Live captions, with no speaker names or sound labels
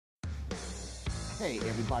Hey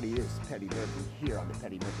everybody, this is Petty Murphy here on the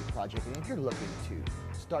Petty Murphy Project. And if you're looking to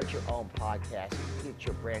start your own podcast and get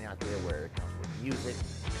your brand out there where it comes with music,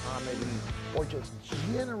 comedy, or just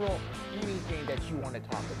general anything that you want to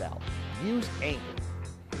talk about, use Anchor.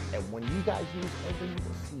 And when you guys use Anchor, you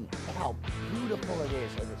will see how beautiful it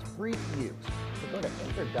is, and it's free to use. So go to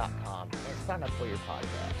anchor.com and sign up for your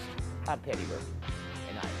podcast. I'm Petty Murphy,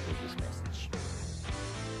 and I approve this message.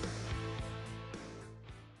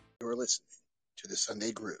 You're listening to the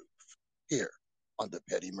Sunday Groove here on the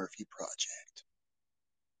Petty Murphy Project.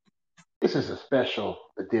 This is a special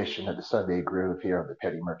edition of the Sunday Groove here on the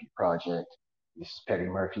Petty Murphy Project. This is Petty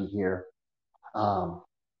Murphy here.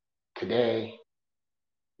 Today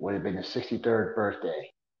would have been the 63rd birthday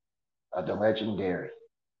of the legendary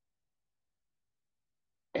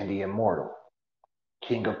and the immortal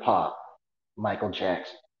King of Pop, Michael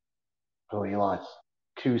Jackson, who he lost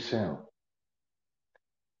too soon.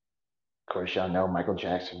 Of course, y'all know Michael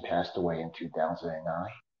Jackson passed away in 2009,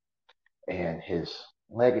 and his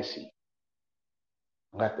legacy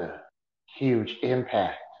left a huge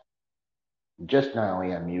impact, just not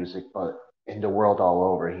only on music, but in the world all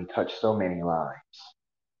over. He touched so many lives.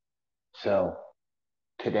 So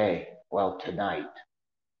tonight,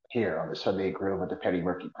 here on the Sunday Groove of the Petty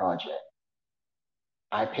Murphy Project,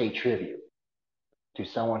 I pay tribute to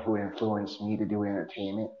someone who influenced me to do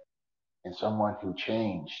entertainment and someone who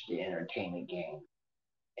changed the entertainment game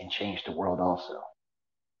and changed the world also.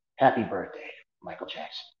 Happy birthday, Michael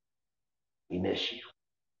Jackson. We miss you.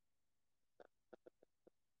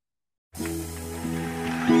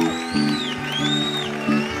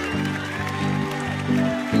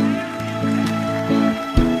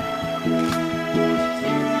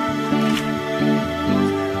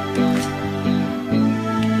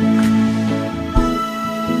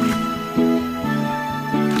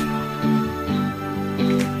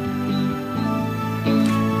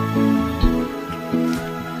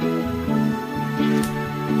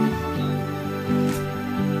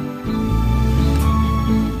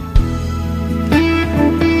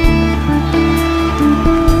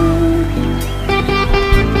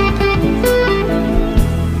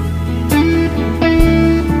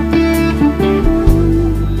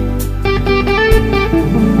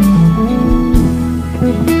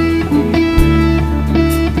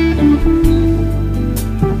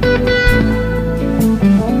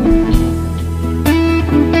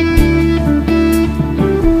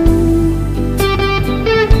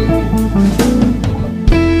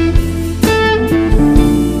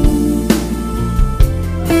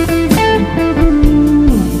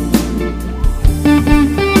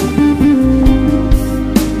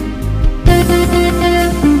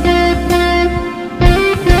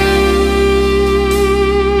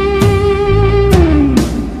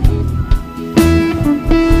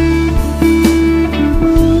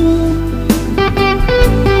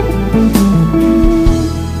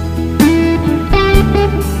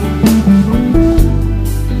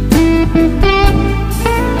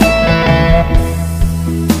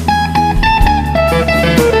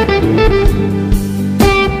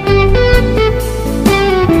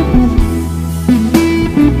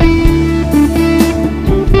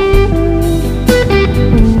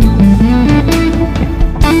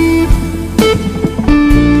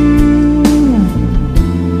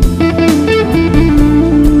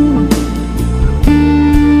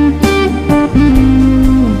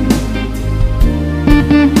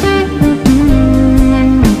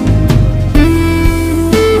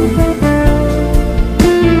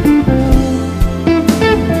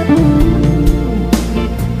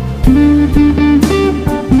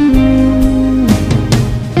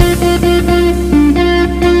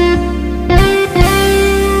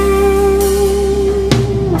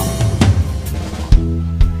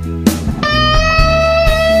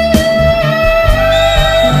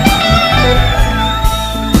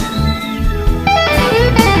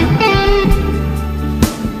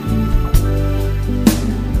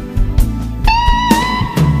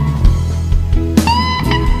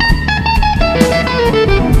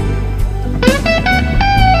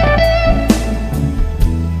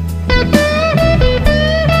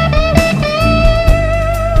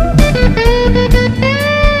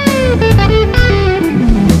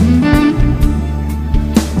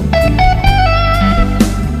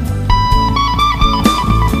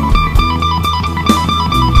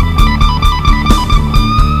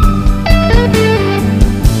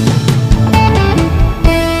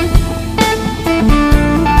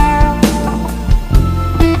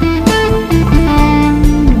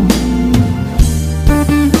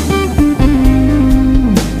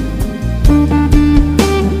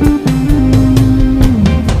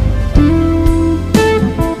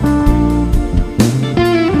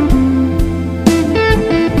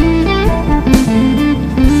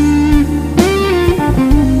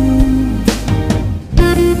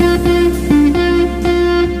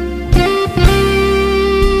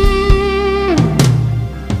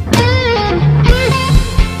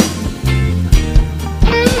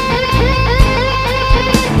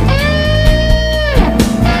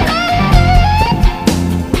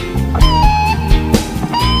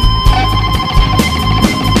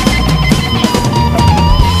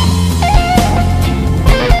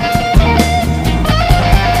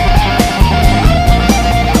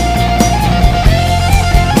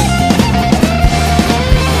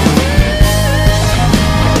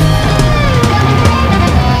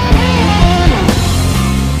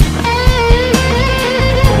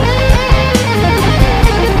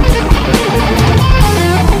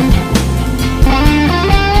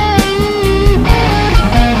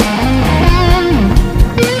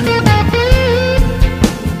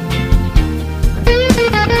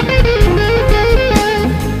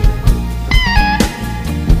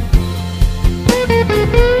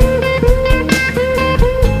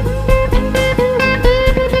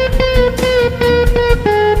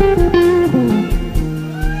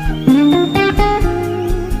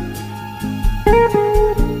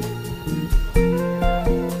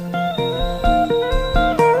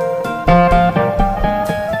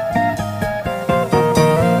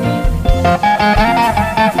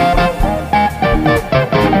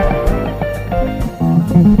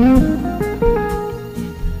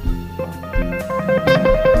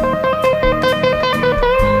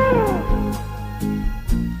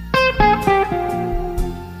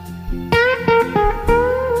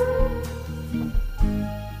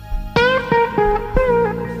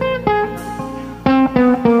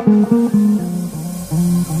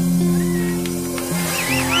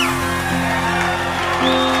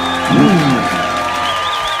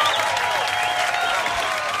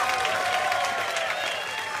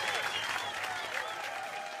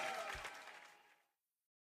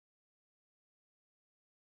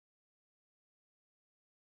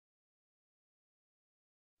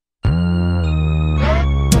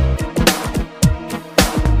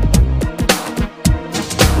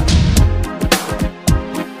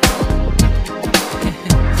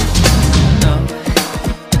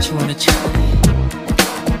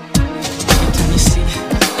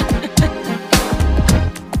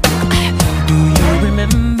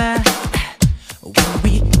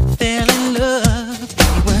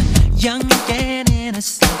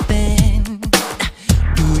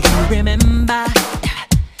 remember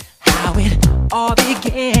how it all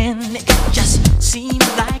began? It just seemed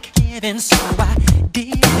like heaven, so I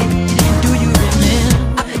did it. And do you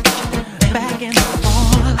remember back in the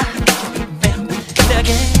fall? Remember the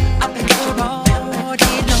game all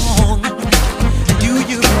day long? Do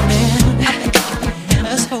you remember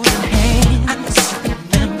us holding hands?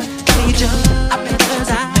 Remember each other's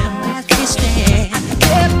eyes we stared?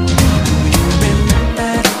 Do you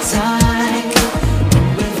remember the time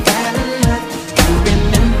we fell in love? Do you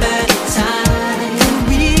remember the time when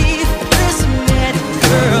we first met,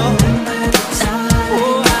 girl?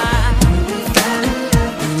 Oh, we fell in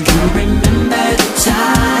love. Do you remember the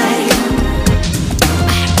time?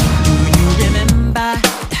 Do you remember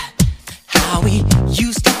how we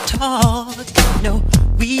used to talk? No,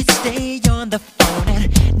 we'd stay on the phone at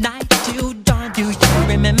night till dawn. Do you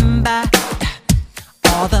remember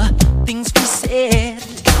all the things we said?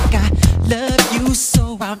 Like I love you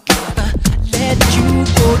so I'll never let you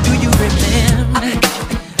go. Do you remember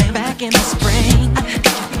back in the spring?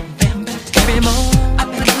 Every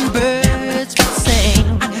morning birds would sing.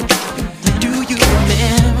 Do you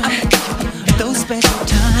remember those special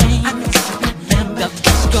times? The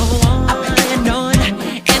bus go on and on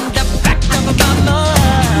in the back of my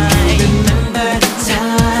mind. Remember the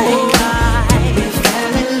time we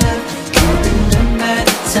fell in love. Remember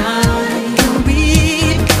the time when we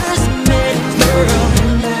first met, girl.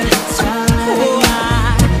 Remember the time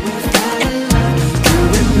we fell in love.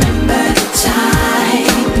 Remember the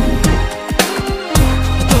time.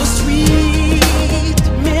 Those sweet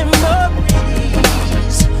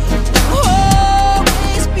memories will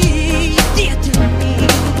always be dear to me.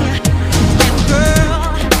 And girl,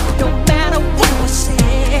 no matter what was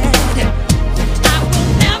said, I will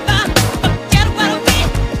never forget what we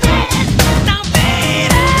did. Now,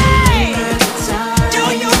 baby, do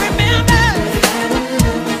you remember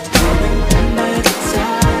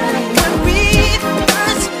when we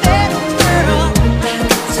first met, girl?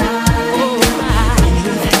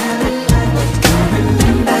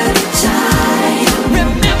 Remember the time.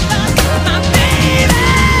 Remember my baby.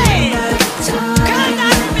 'Cause I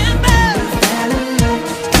remember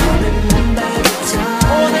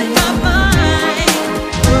all in my mind,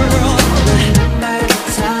 girl. Remember the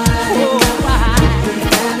time.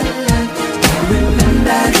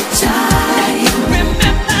 Remember the time.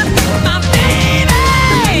 Remember my baby.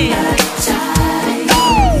 Remember the time.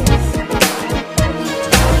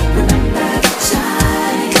 Remember the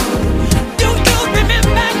time. Do you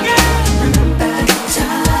remember, girl? Remember the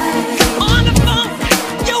time. On the phone,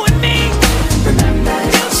 you and me. Remember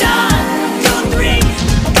the time. 2, 3.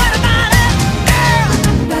 What about it, girl?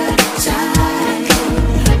 Remember the time.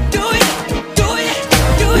 Do it, do it,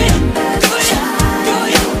 do it, do it, do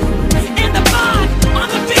it. In the bar, on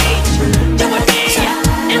the beach, you and me,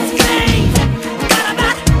 in Spain. What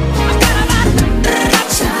about it? What about it? Remember the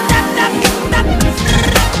time.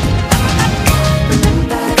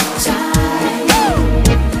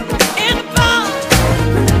 In the bar,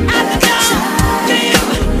 at the door. Do you,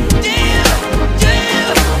 do you, do you,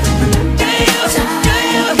 do you, do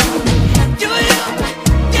you, do you,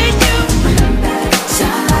 did you? Remember the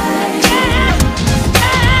time. Yeah,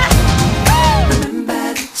 yeah. Remember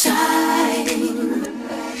the time.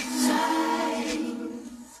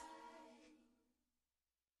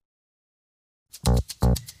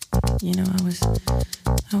 You know,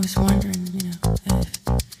 I was wondering, you know,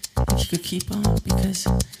 if you could keep on, because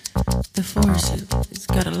the force, it's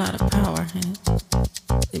got a lot of power, and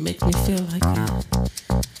it makes me feel like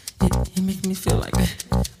it makes me feel like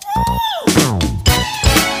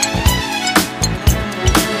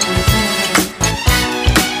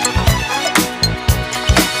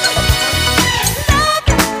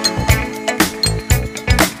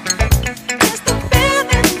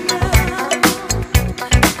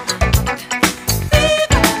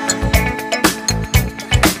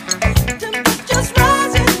Just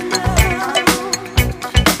rising now.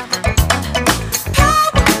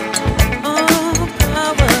 Power.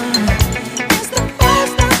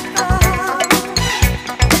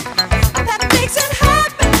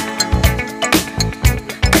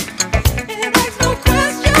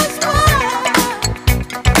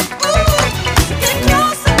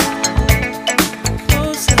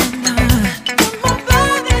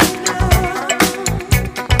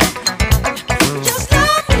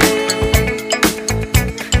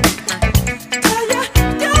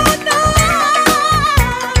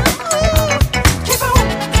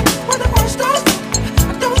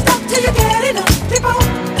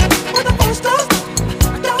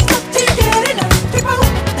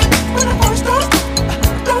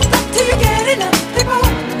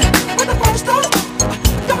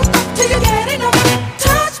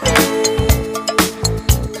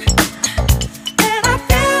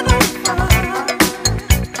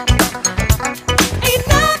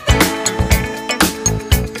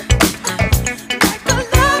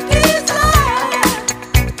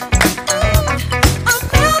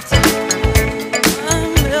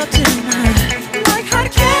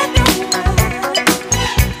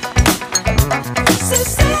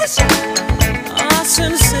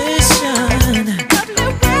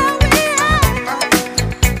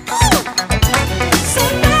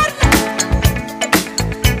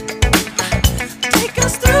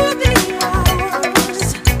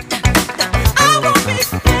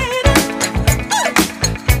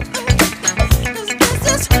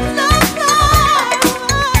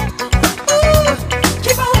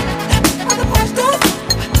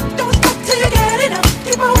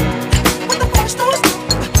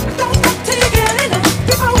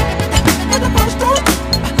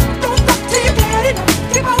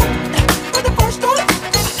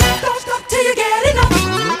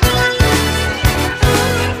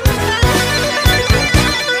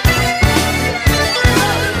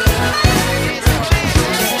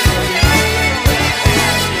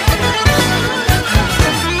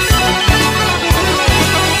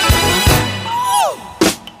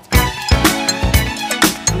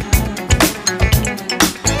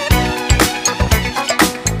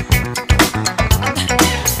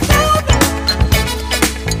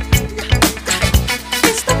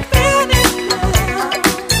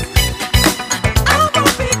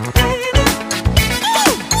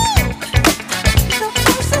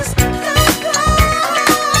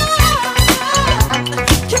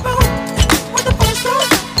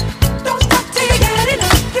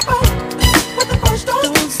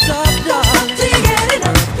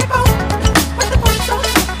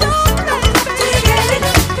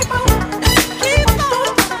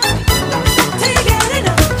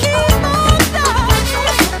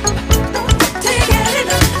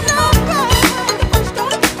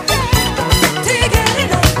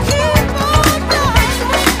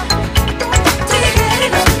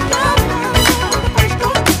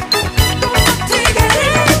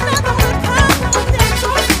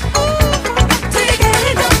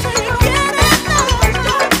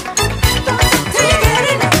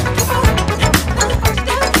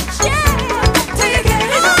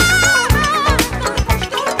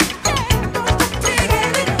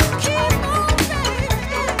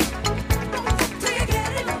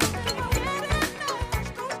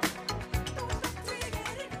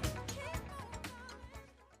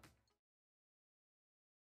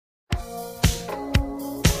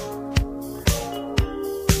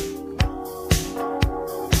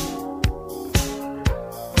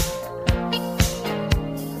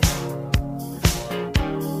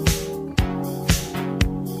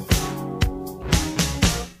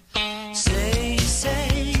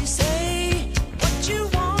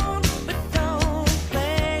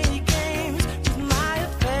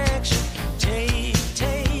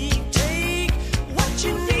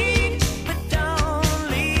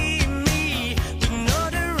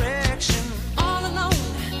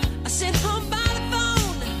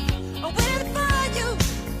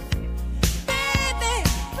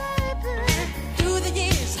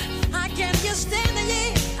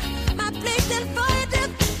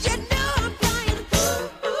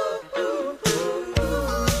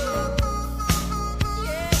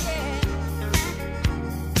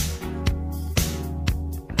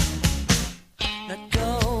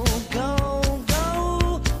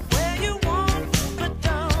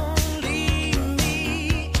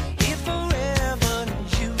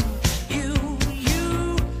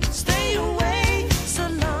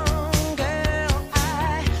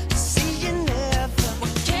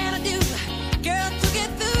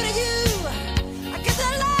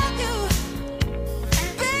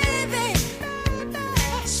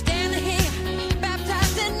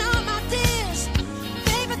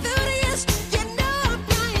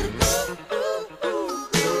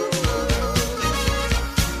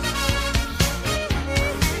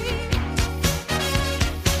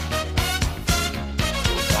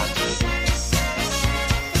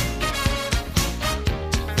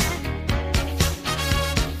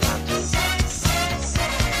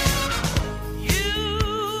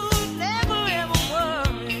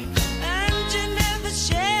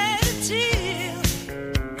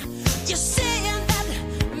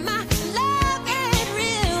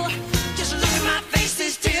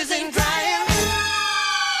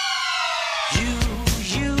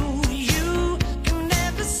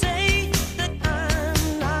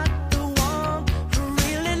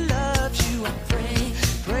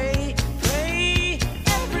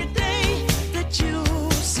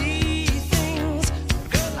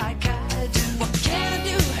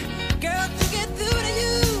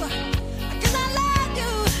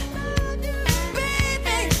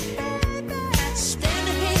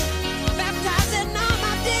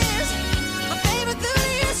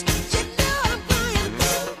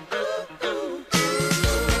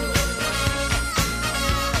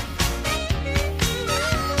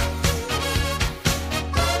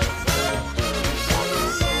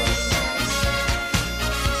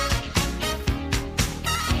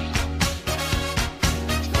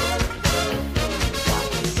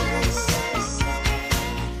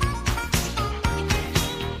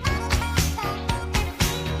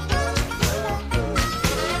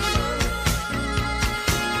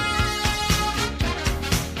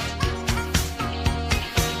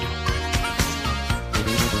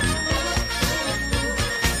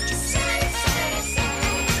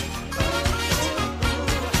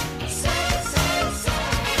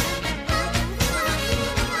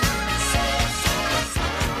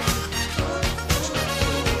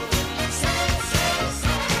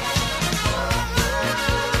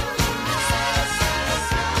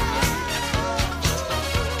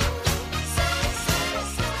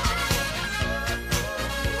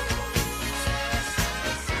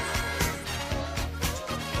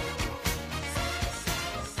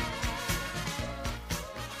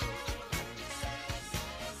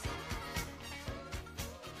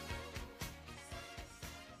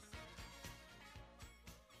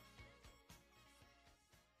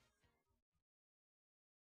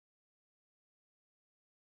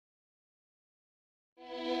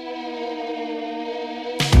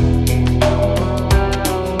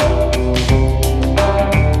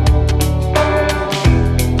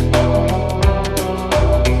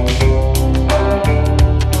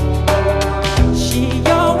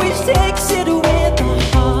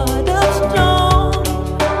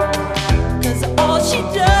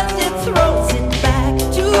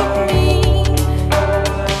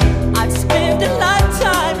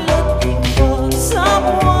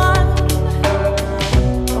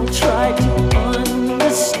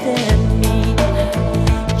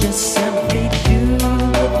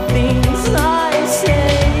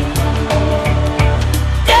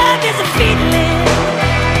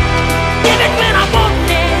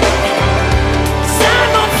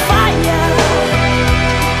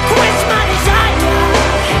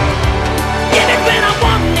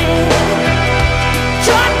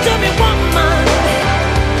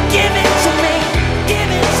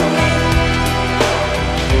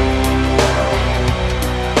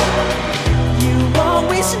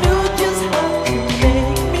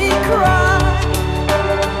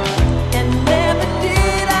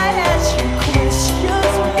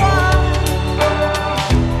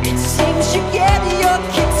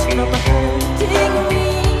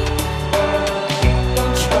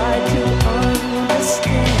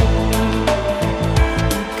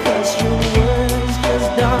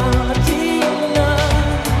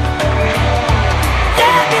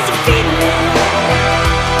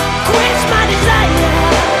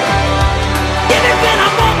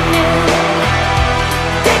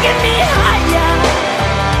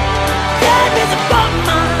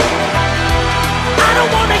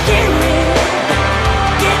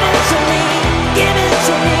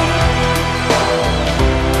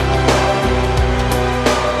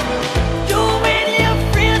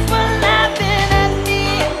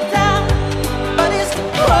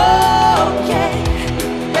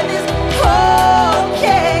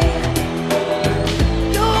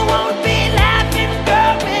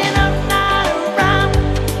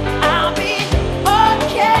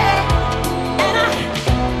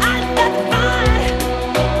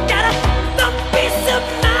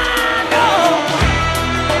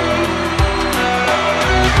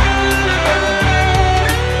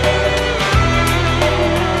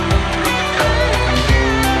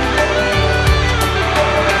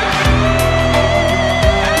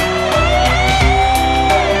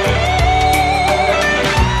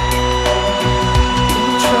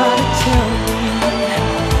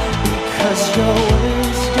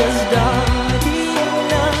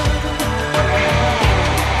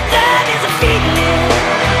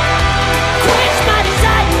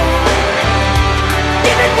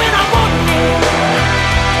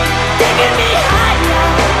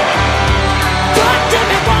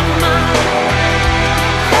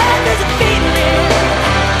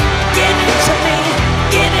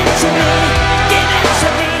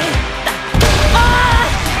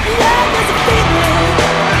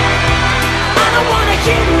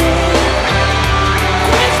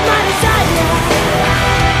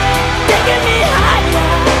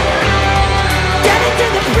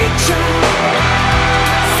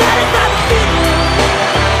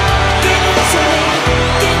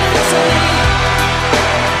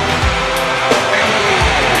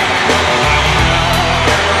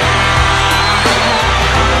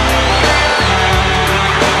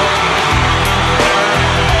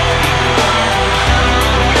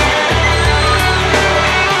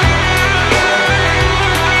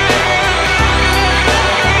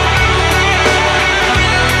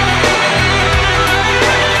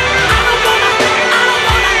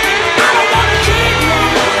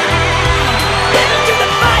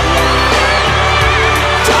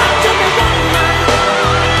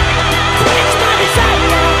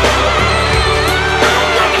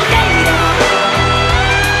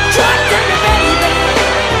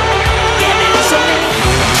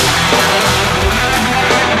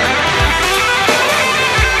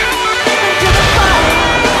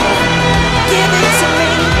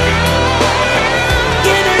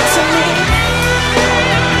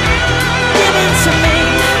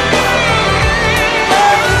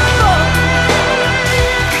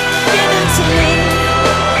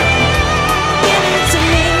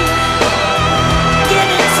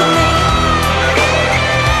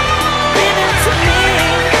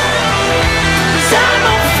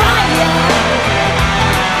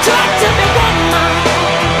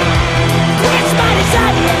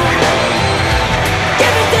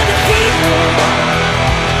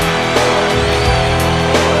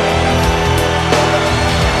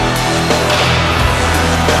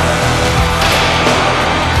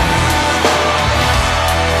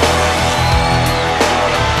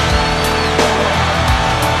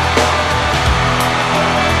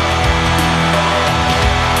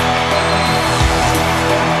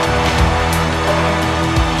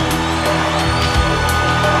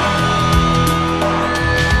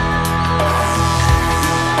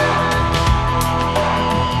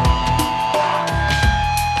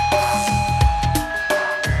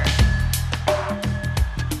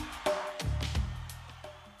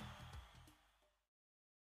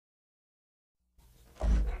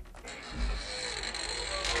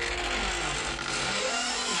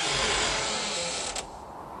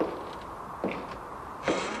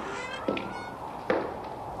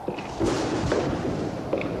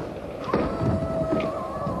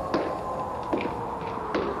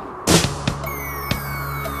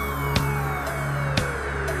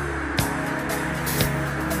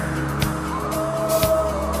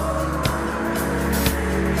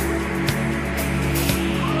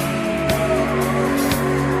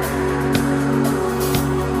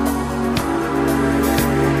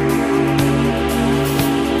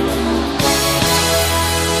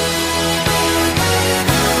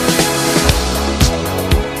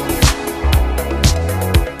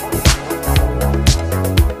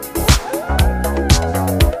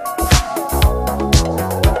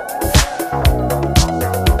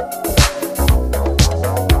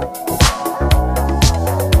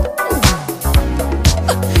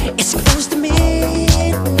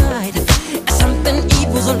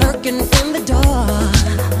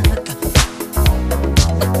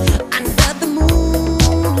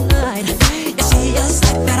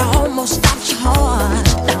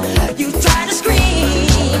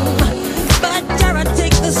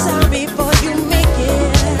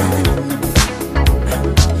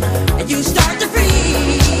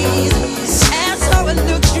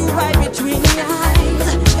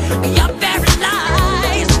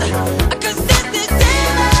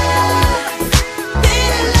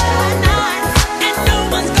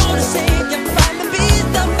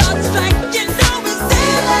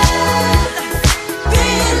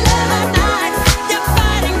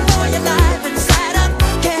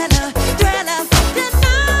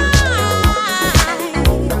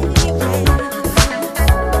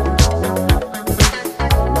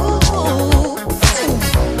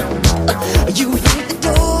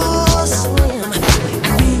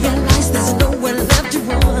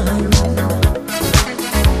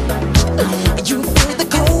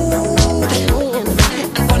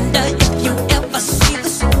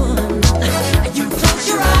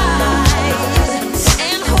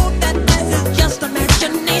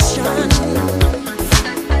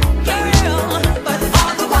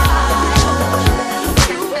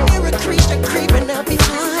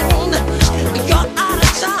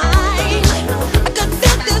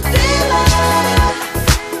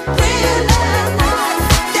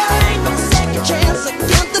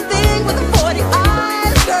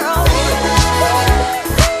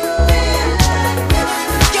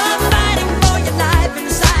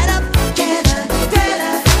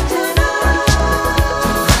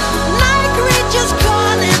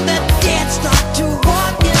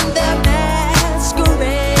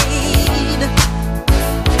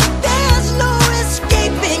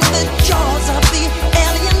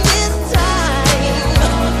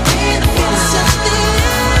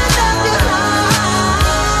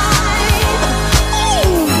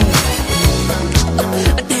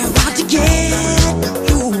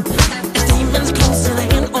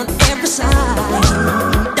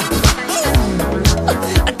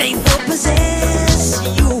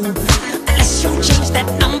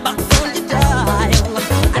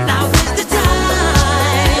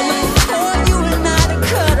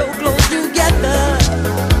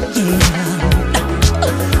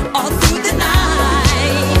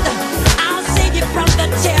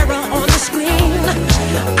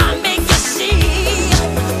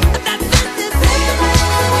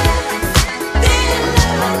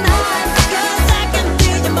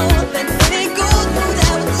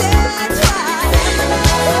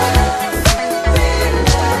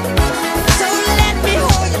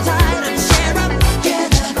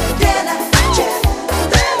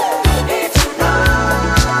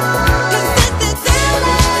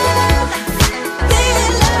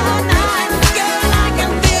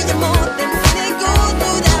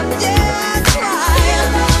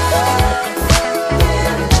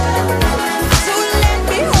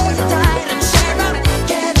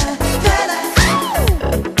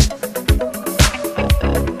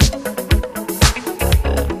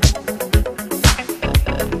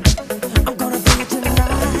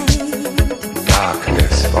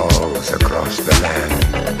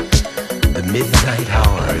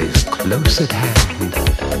 close at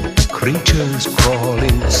hand, creatures crawl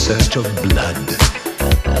in search of blood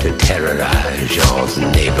to terrorize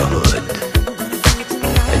your neighborhood.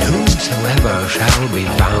 And whosoever shall be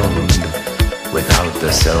found without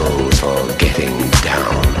the soul for getting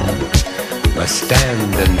down must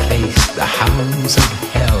stand and face the hounds of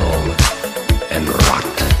hell and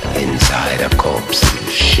rot inside a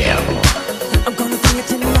corpse's shell. I'm gonna bring it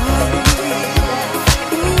tonight.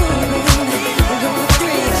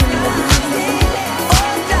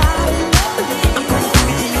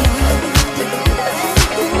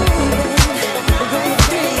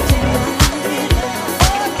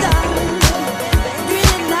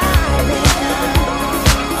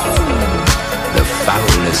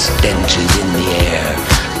 Stench is in the air,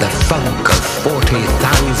 the funk of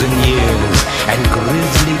 40,000 years, and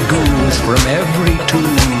grisly ghouls from every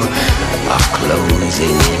tomb are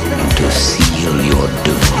closing in to seal your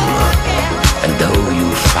doom. And though you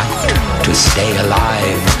fight to stay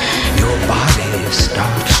alive, your body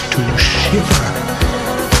starts to shiver,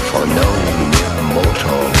 for no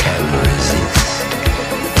immortal can resist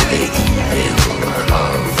the evil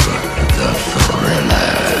of the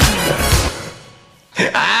thriller.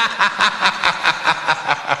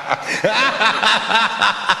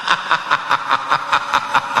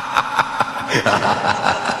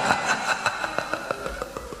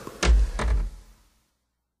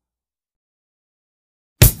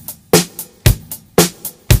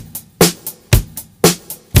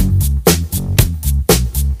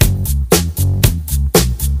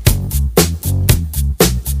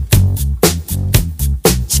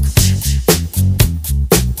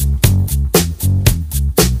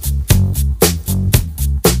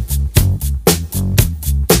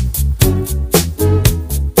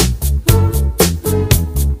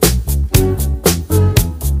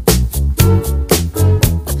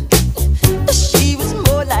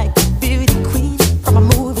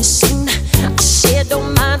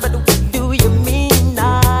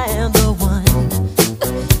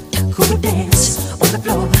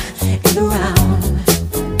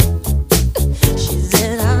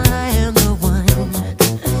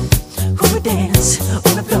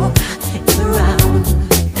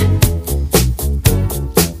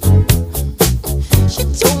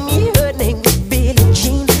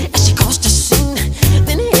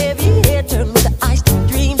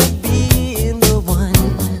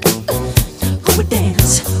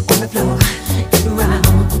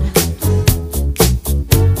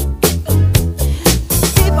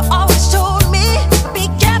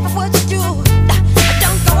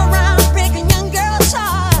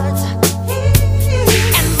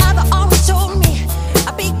 And mother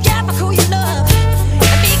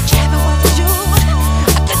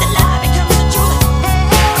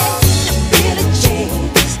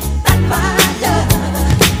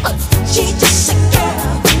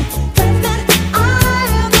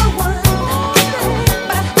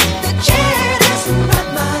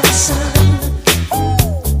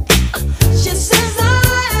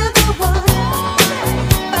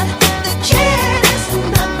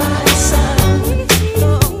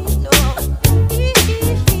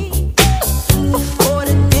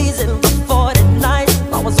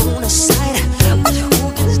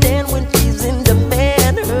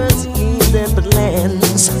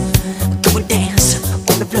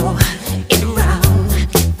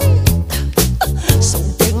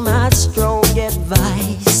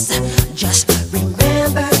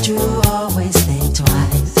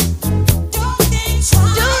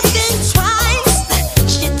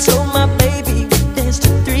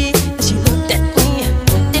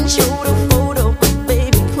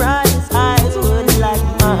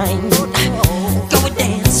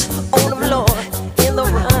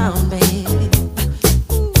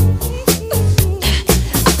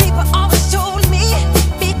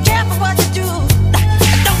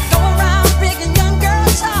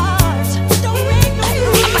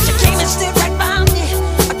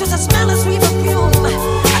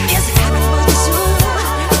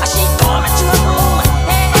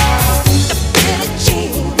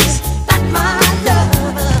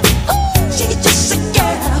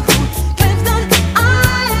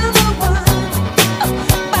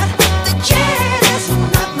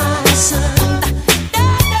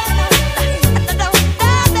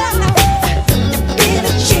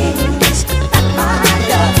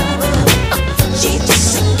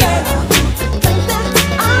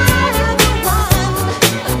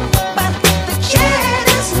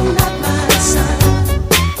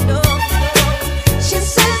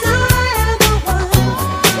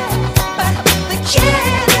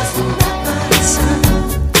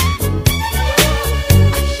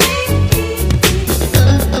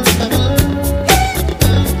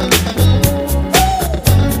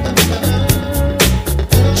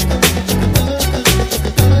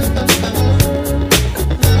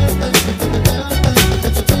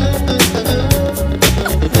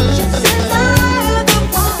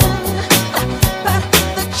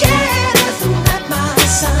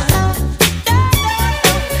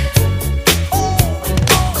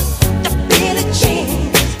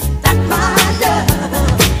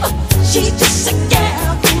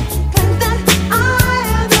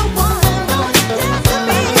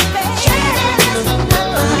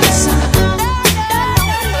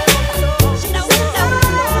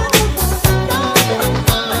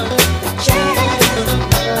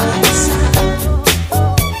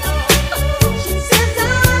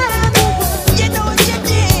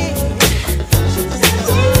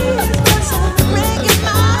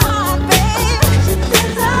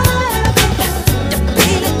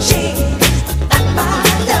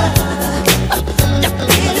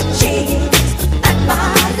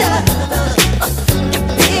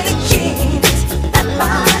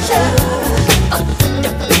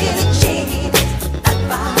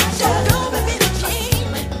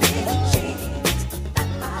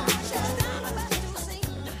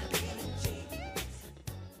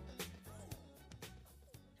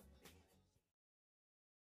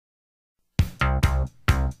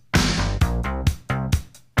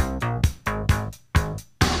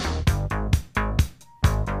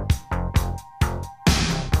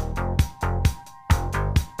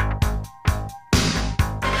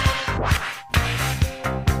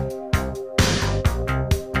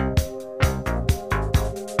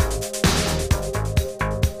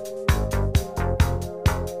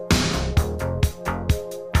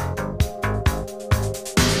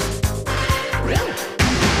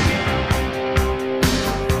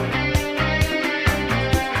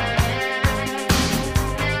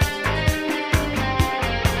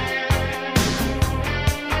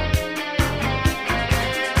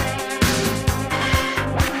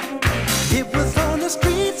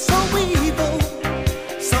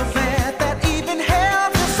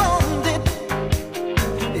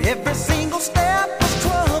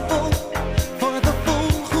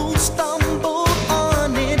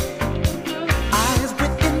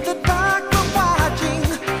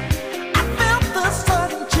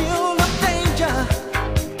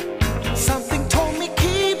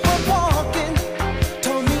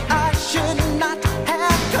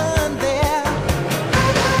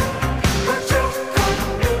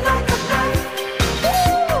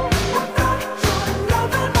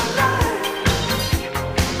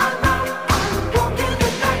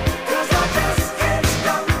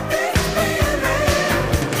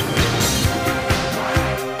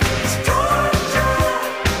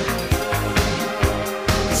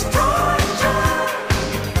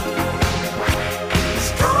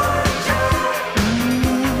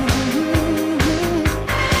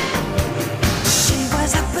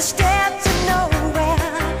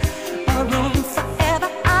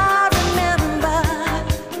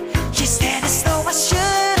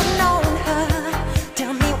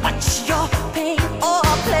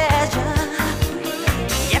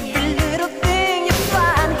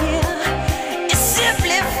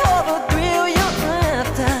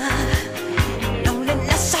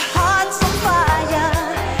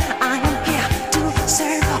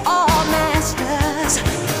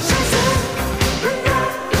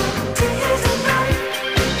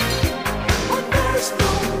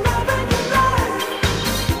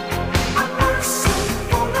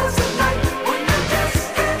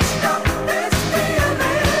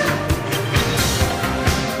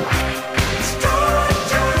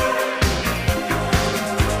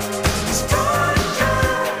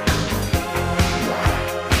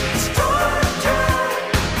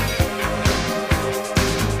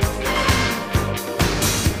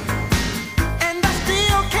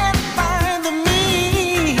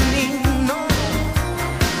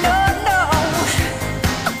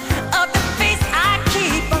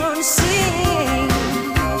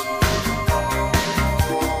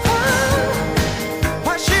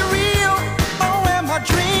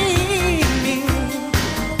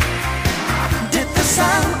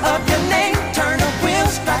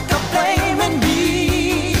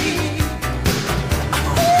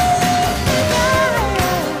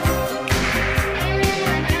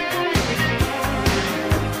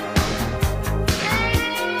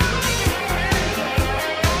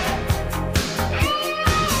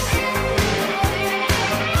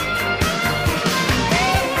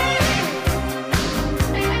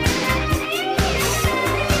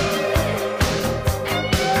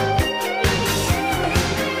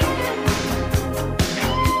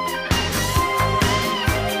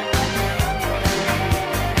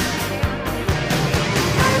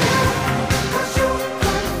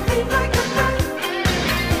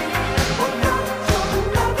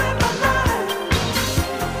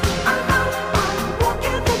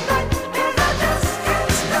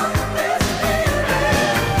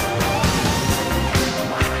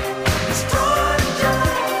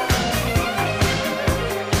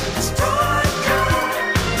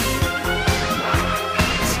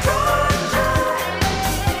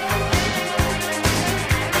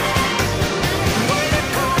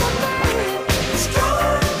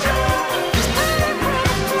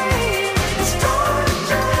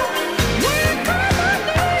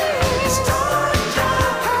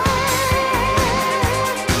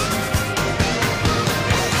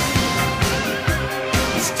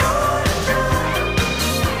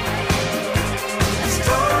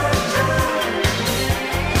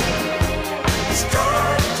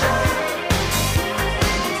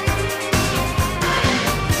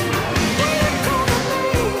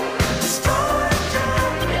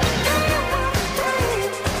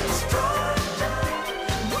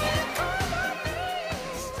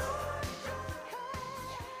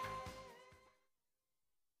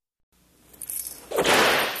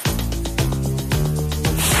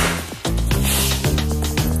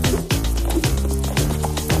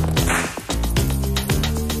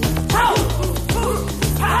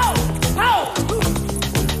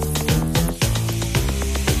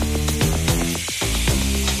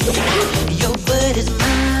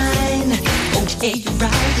Yeah, you're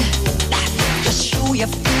right. Just show your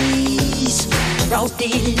face, broad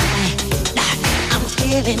daylight. I'm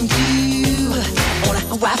telling you on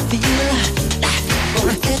how I feel.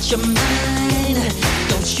 Gonna catch your mind.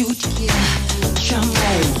 Don't you dare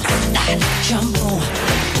jump on,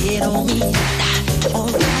 get on me.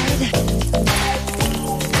 Alright,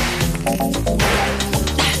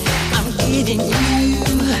 I'm giving you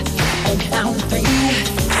on count of three.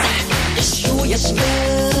 Just show your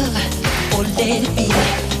stuff. Or let it be.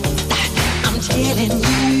 I'm telling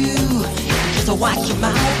you, just watch your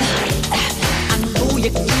mouth. I know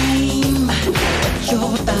your game.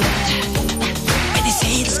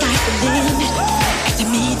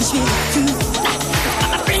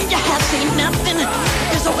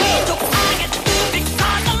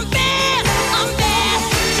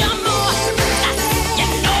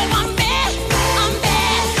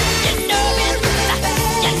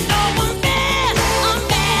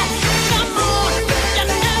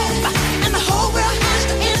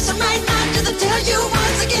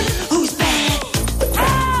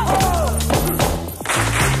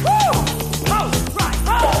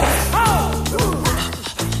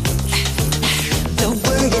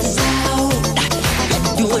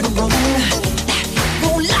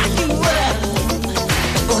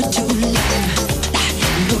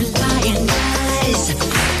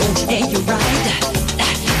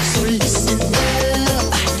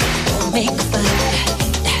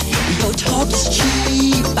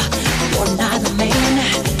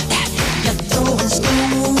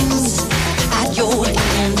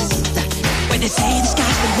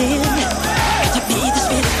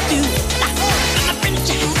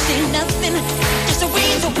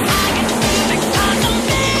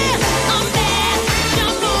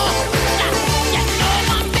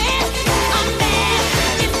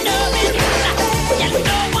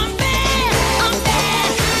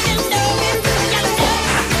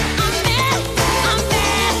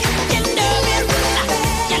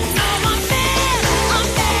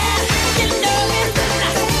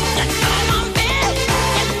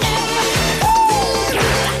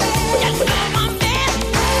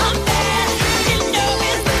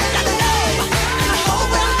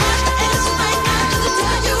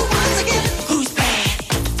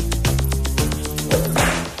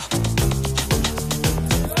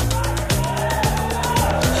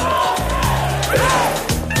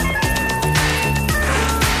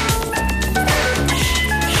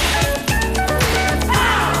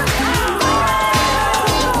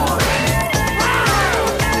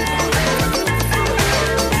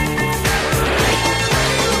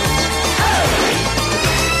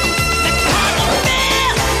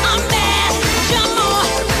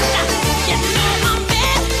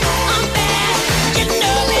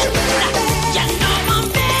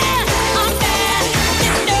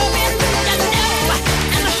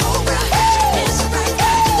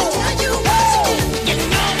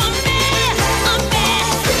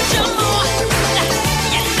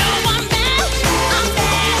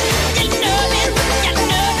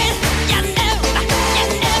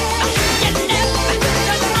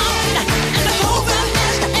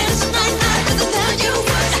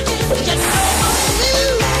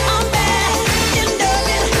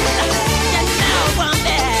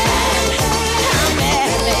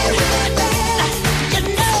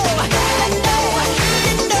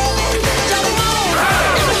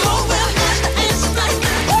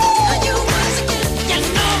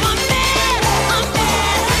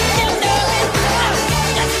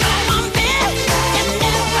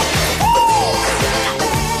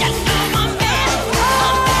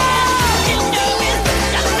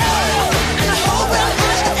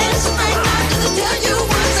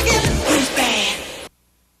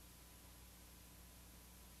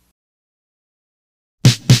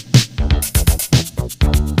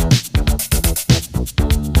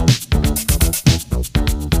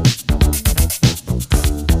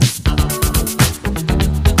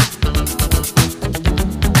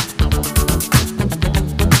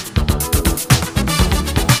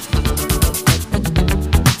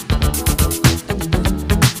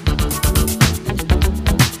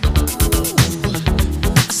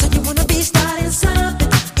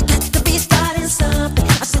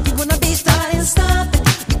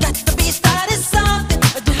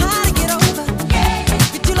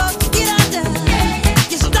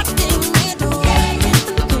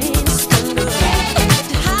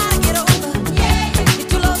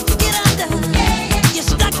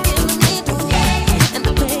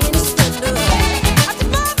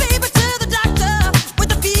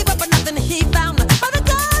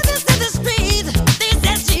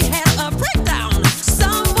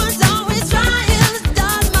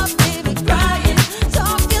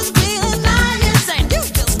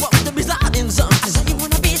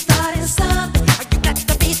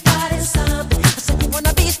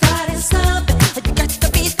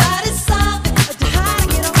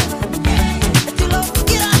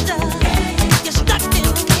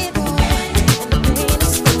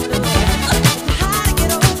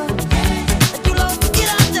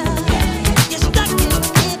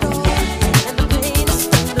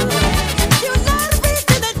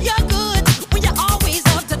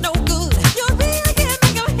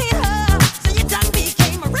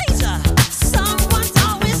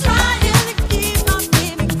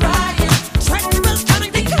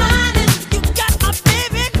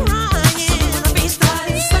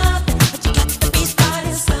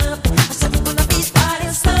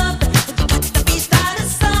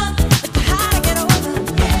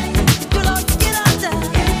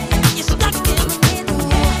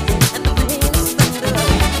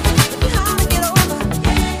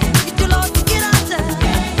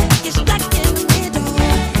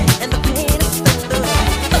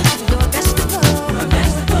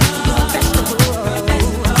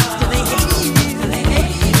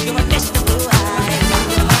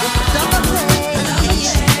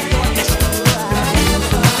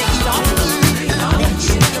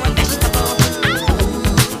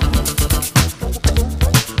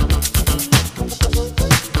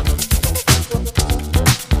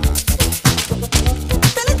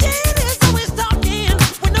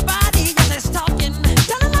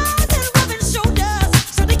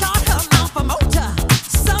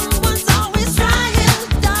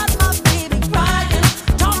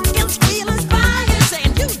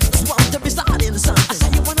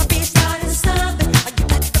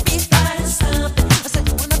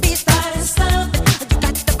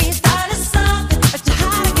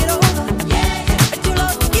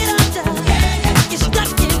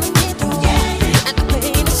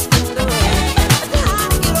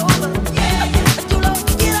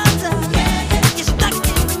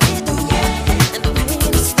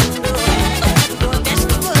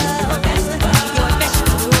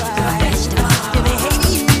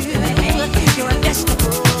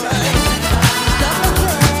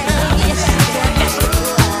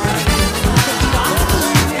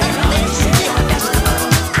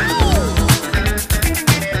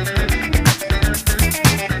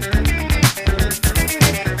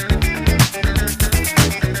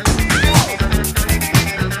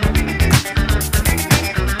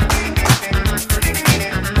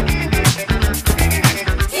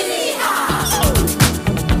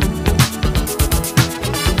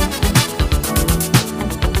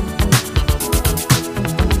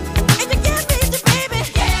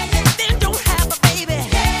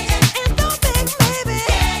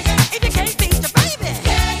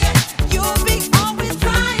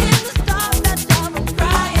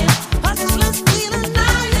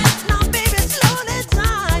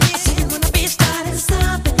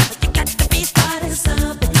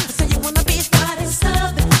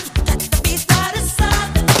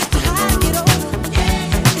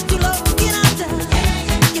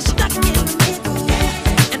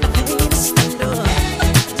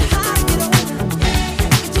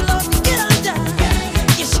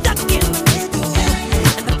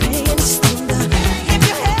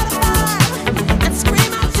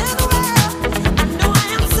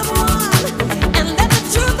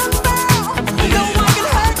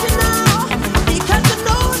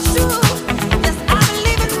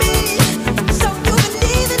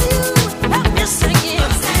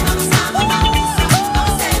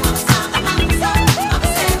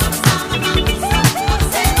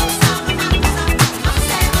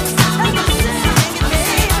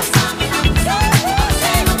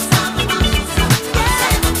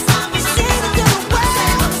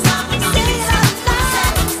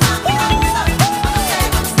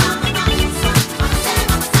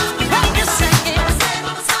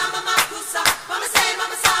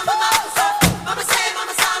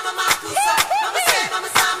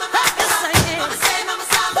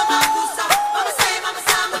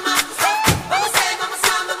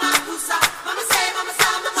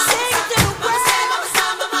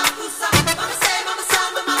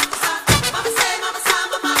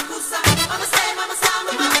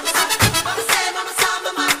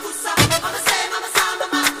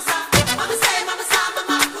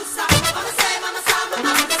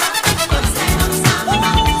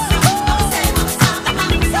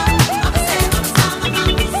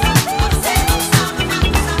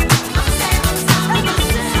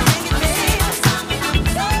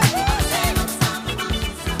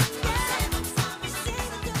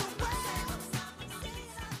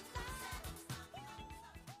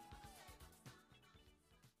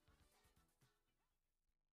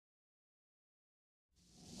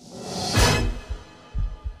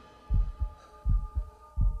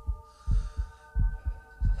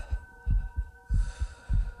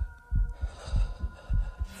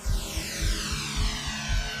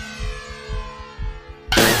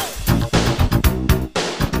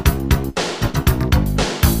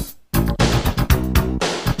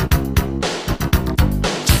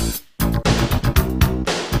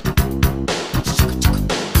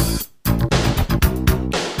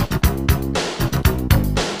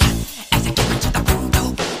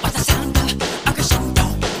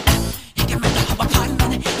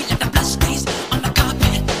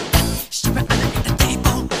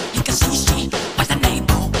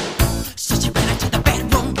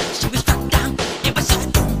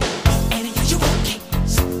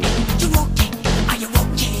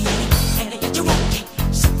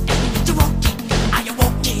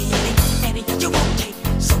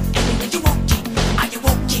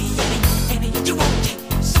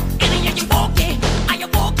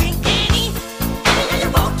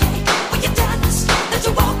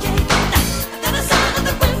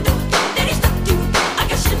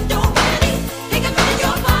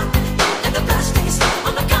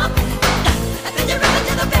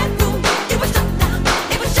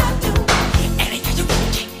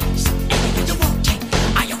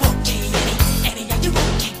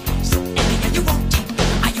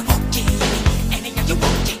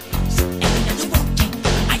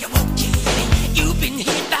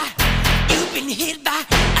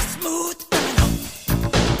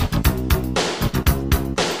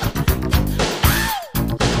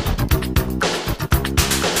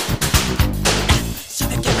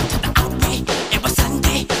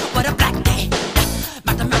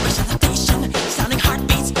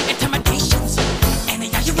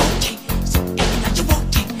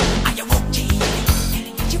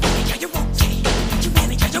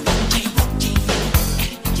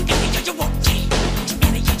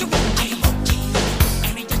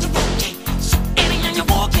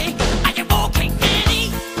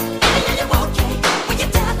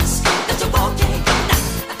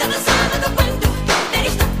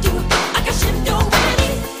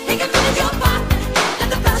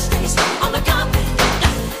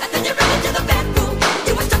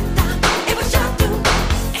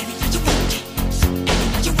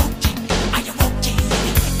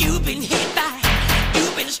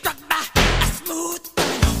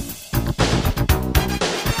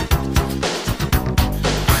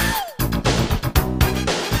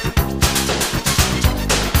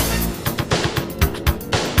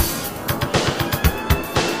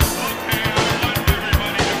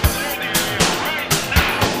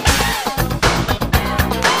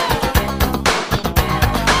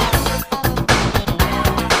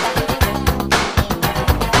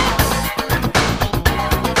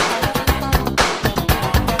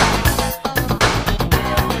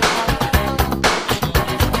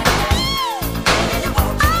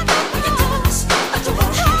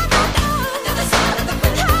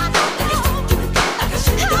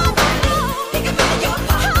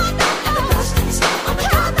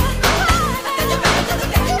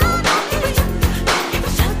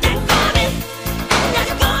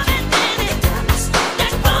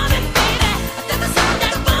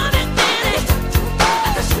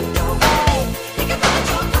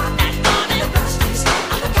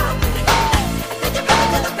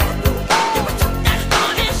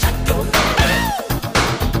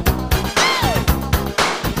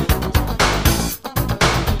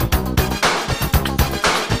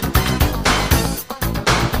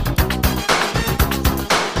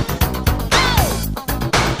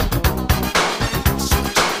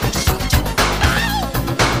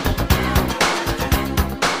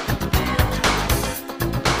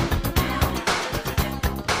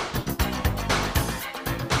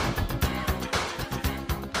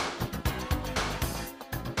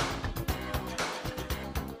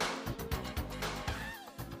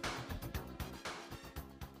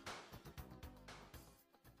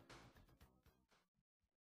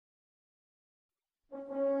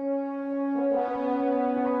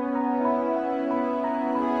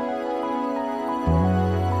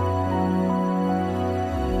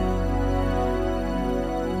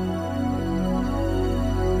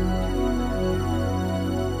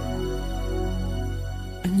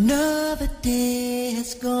 Another day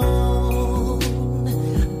has gone.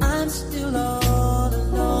 I'm still all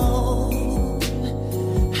alone.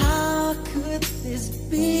 How could this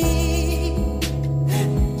be?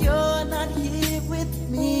 You're not here with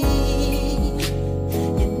me.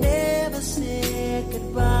 You never said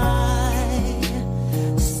goodbye.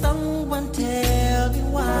 Someone tell me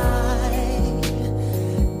why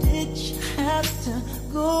did you have to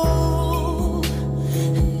go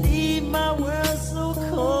and leave my world so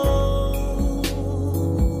cold?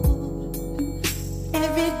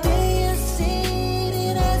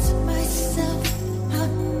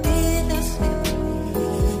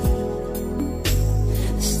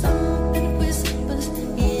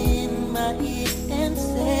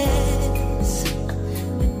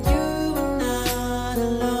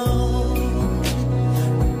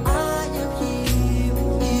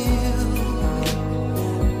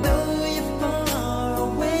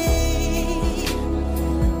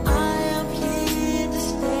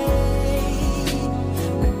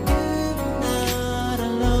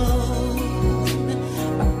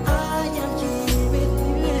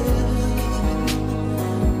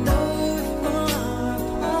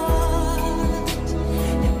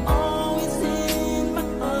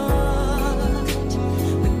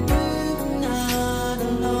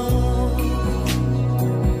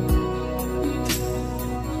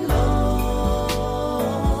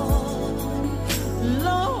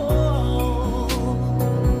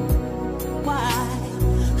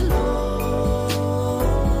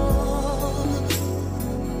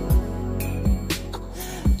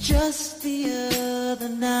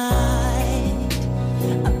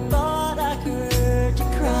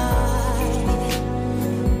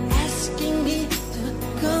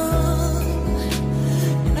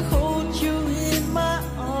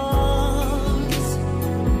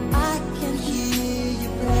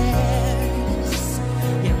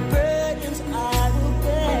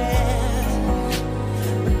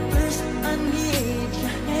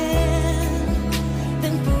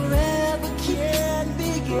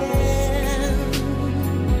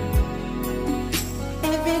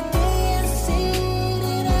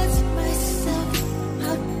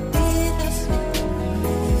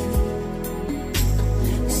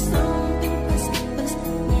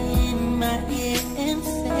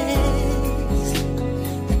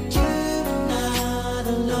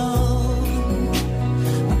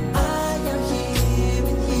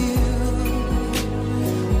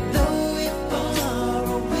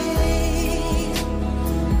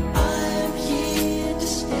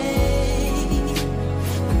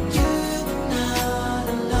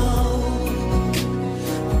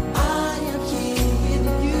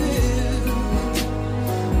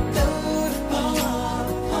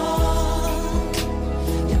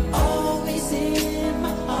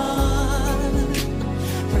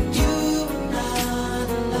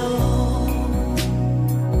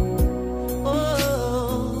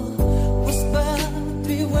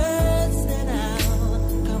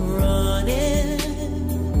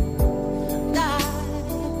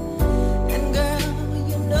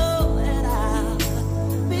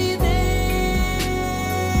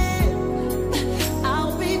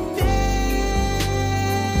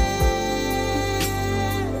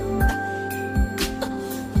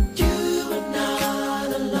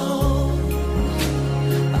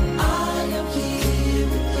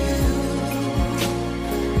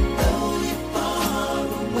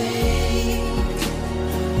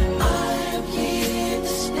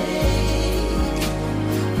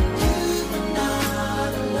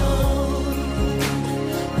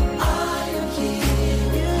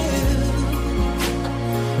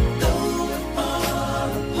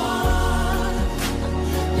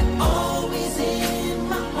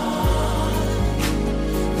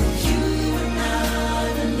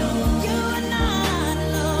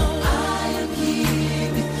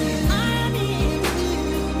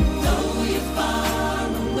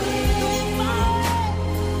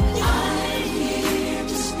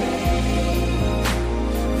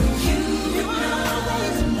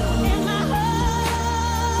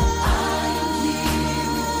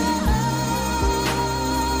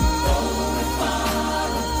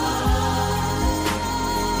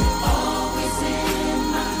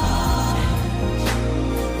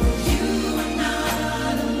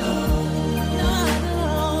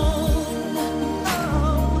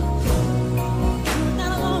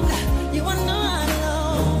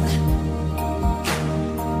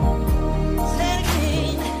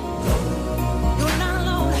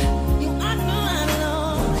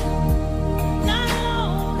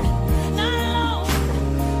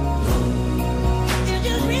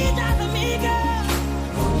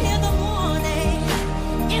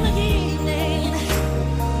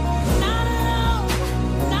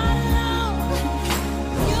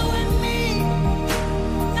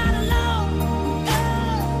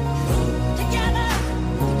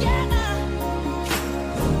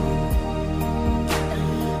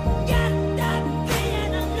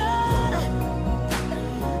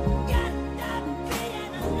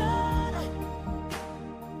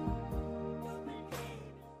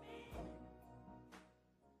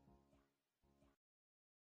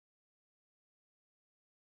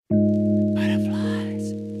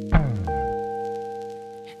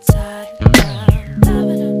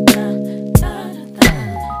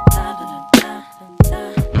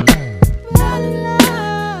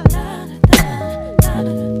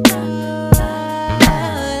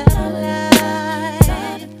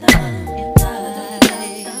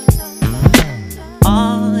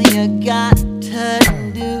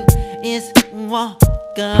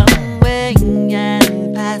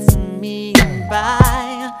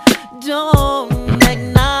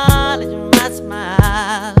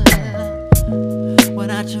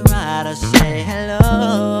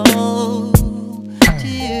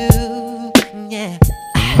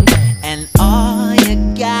 and all you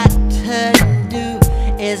got to do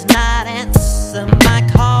is not answer my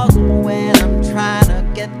calls when I'm trying to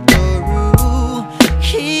get through.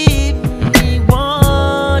 Keep me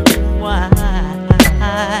wondering why,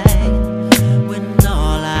 when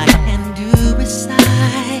all I can do is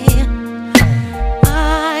sigh.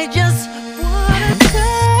 I just wanna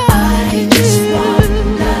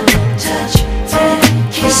touch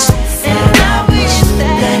and kiss, and I wish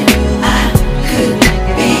that I could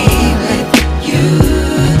be with you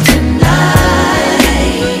tonight.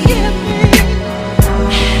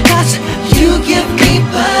 'Cause you give me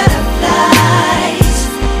butterflies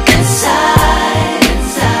inside,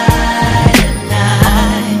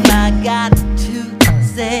 and I got to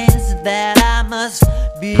say that I must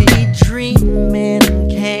be dreaming,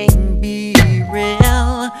 can't be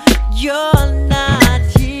real. You're not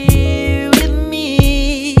here with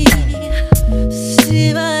me. See,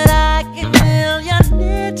 but I can feel you're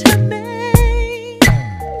near to me.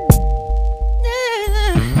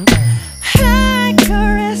 I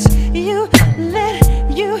caress you, let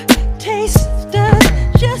you taste us,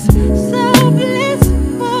 just so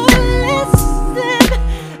blissful. Listen,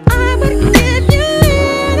 I would give you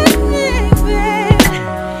anything, babe.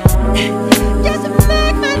 Just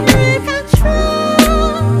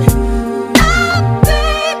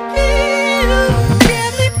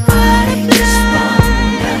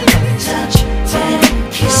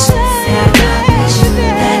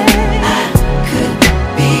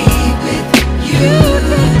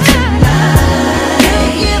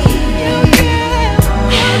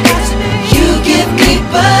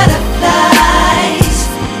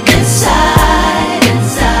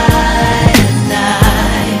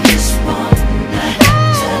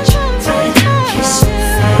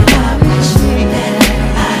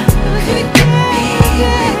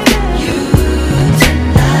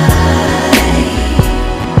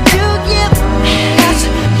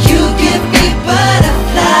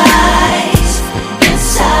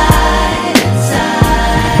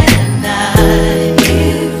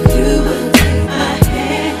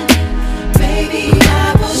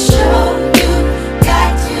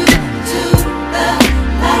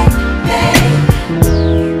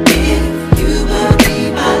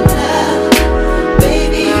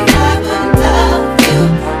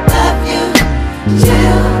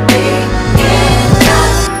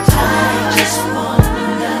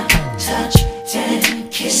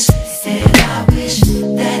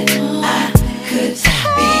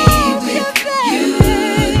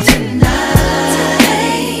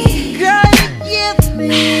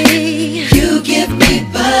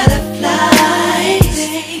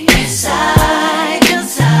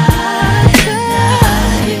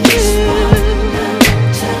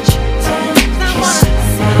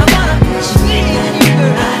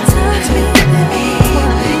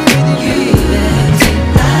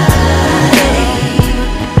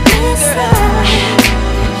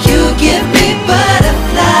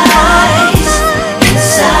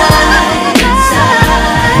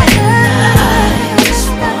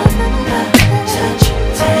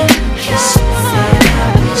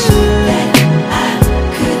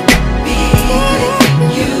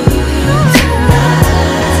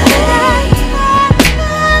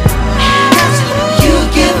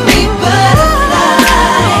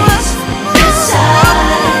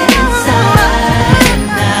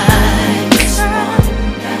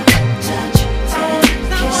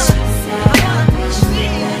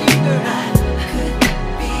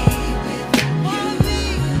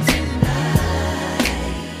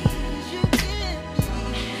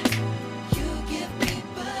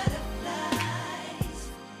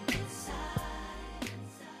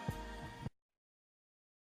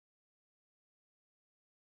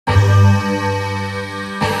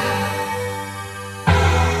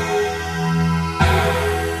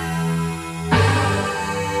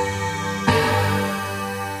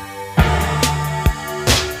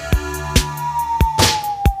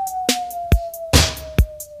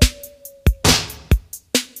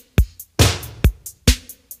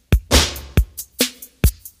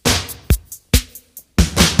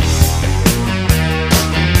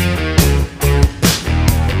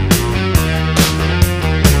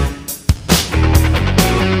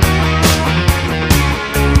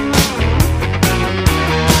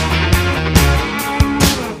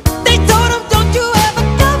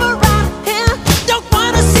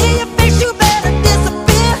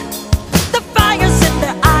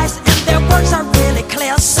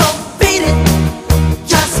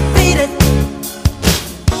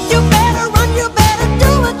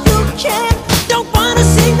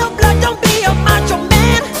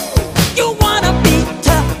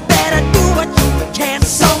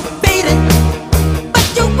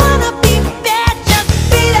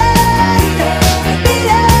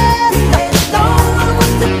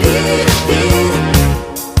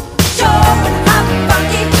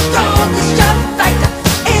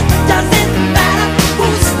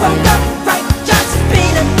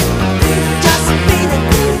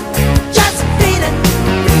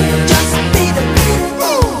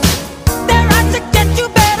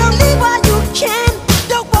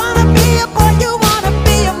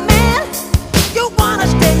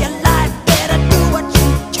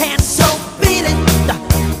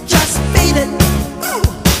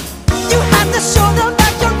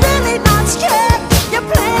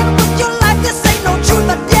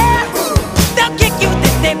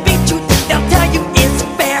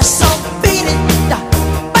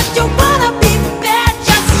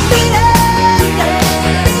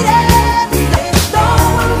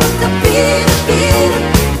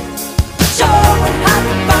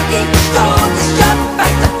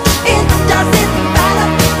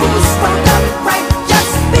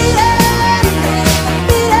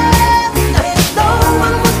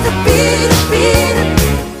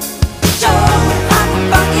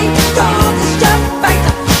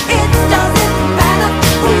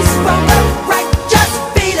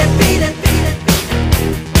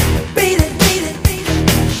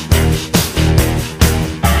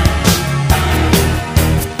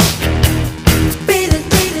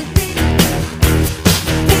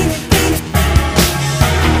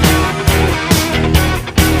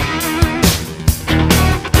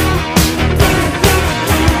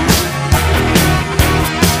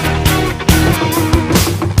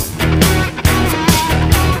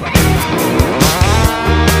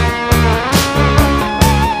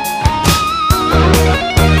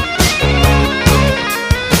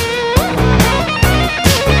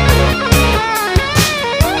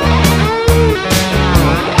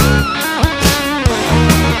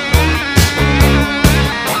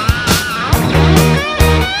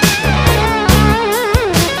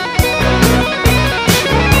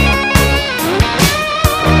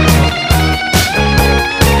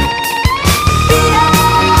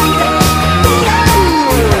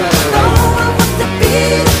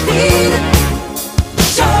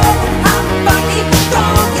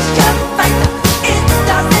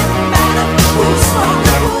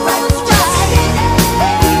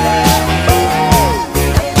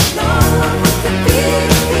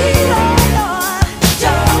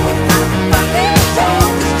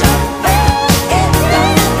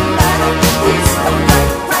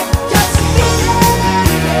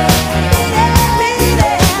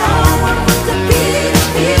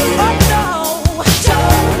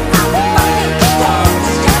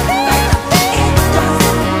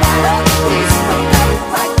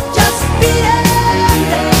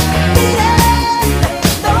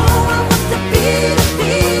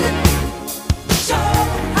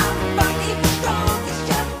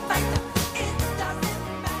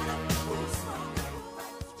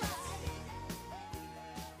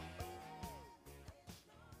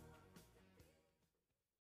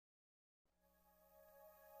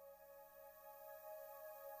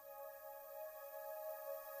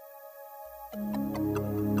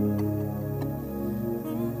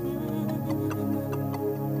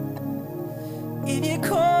you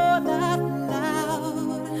call out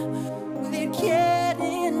loud, will it get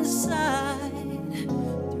inside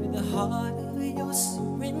through the heart of your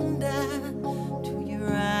surrender to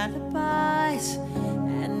your alibis,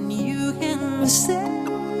 and you can say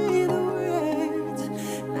the words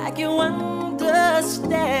like you understand,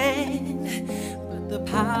 but the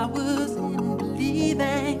power's in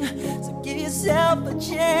believing, so give yourself a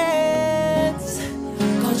chance,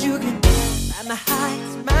 'cause you can climb the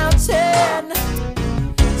highest mountain,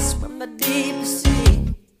 swim the deepest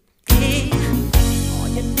sea. All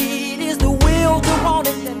you need is the will to want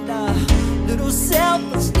it and a little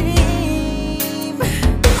self-esteem.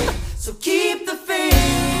 So keep the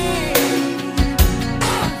faith.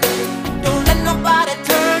 Don't let nobody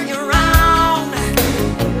turn you around.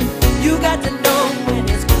 You got to know when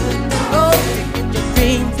it's good to go. Get your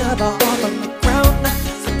dreams up off of the ground.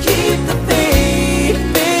 So keep the faith,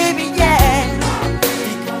 baby, yeah.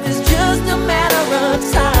 Because it's just a matter of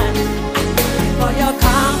time before your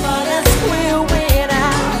confidence will win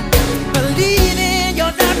out. Believe in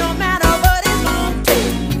yourself no matter what it's gonna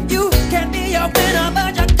take. You can be a winner,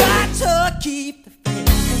 but you got to keep the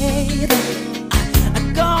faith.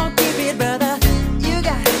 Gonna keep it, brother. You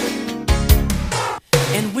got it.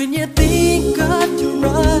 And when you think of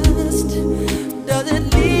trust, does it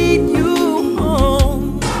lead you home?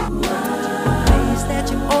 Place that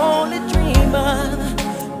you only dream of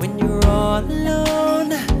when you're all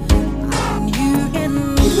alone. And you can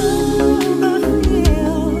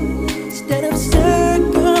feel instead of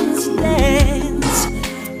circumstance,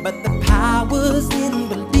 but the power's in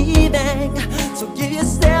believing. So give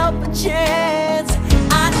yourself a chance.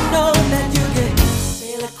 I know that you can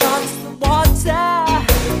sail across the water,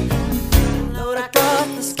 float across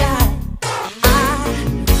the sky.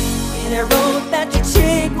 Any road that you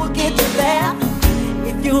take will get you there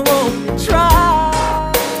if you want to try.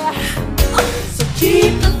 So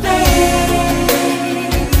keep the faith.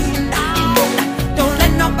 Don't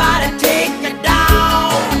let nobody take you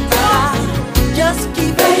down. Just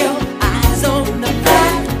keep your eyes on the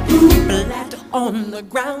path, flat on the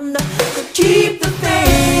ground. So keep the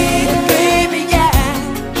faith, baby, yeah.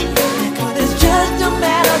 Because it's just a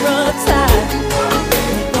matter of time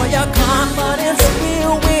before your confidence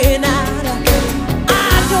will win out. I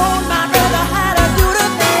told my brother how to do the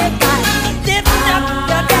thing right. Lift up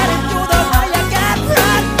your daddy to the way you got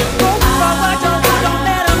pride. Go forward, don't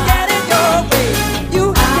let them get in your way. You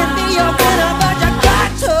can be a winner, but you got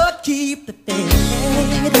to keep the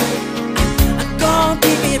faith. I'm gonna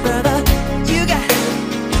keep it, brother. You got it.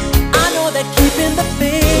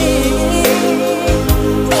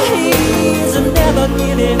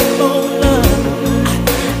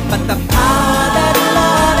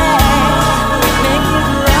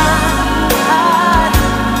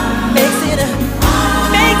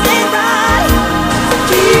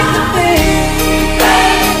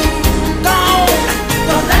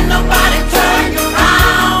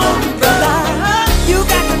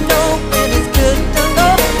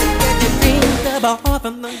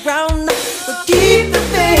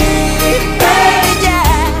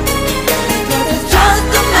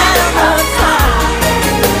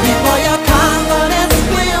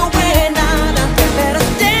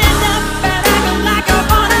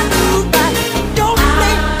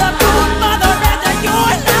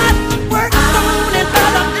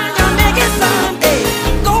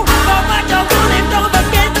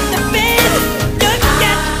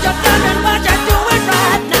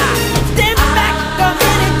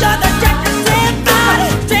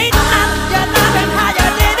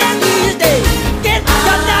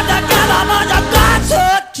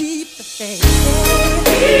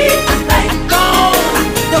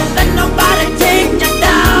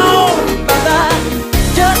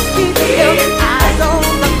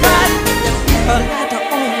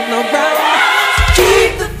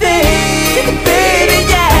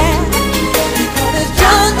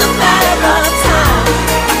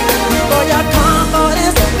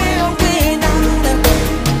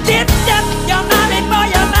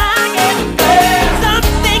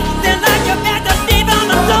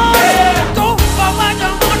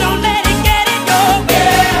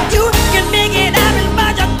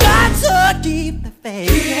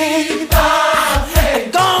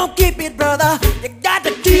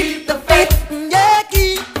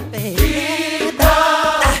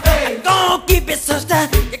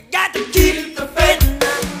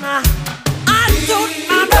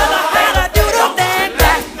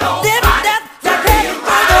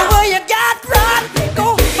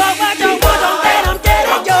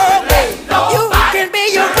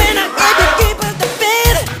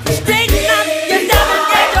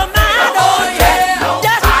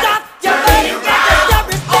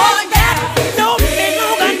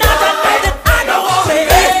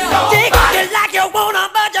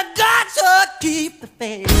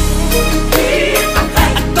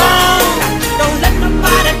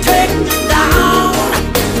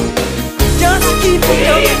 keeping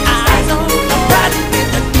your eyes on the prize with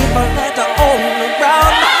the people that are on the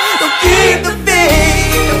ground. So keep the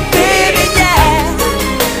faith, baby, yeah,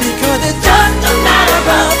 because it's just a matter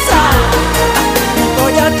of time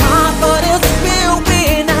before your confidence will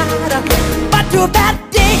win out. But to that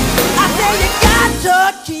day, I say you got to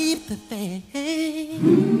keep the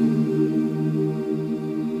faith.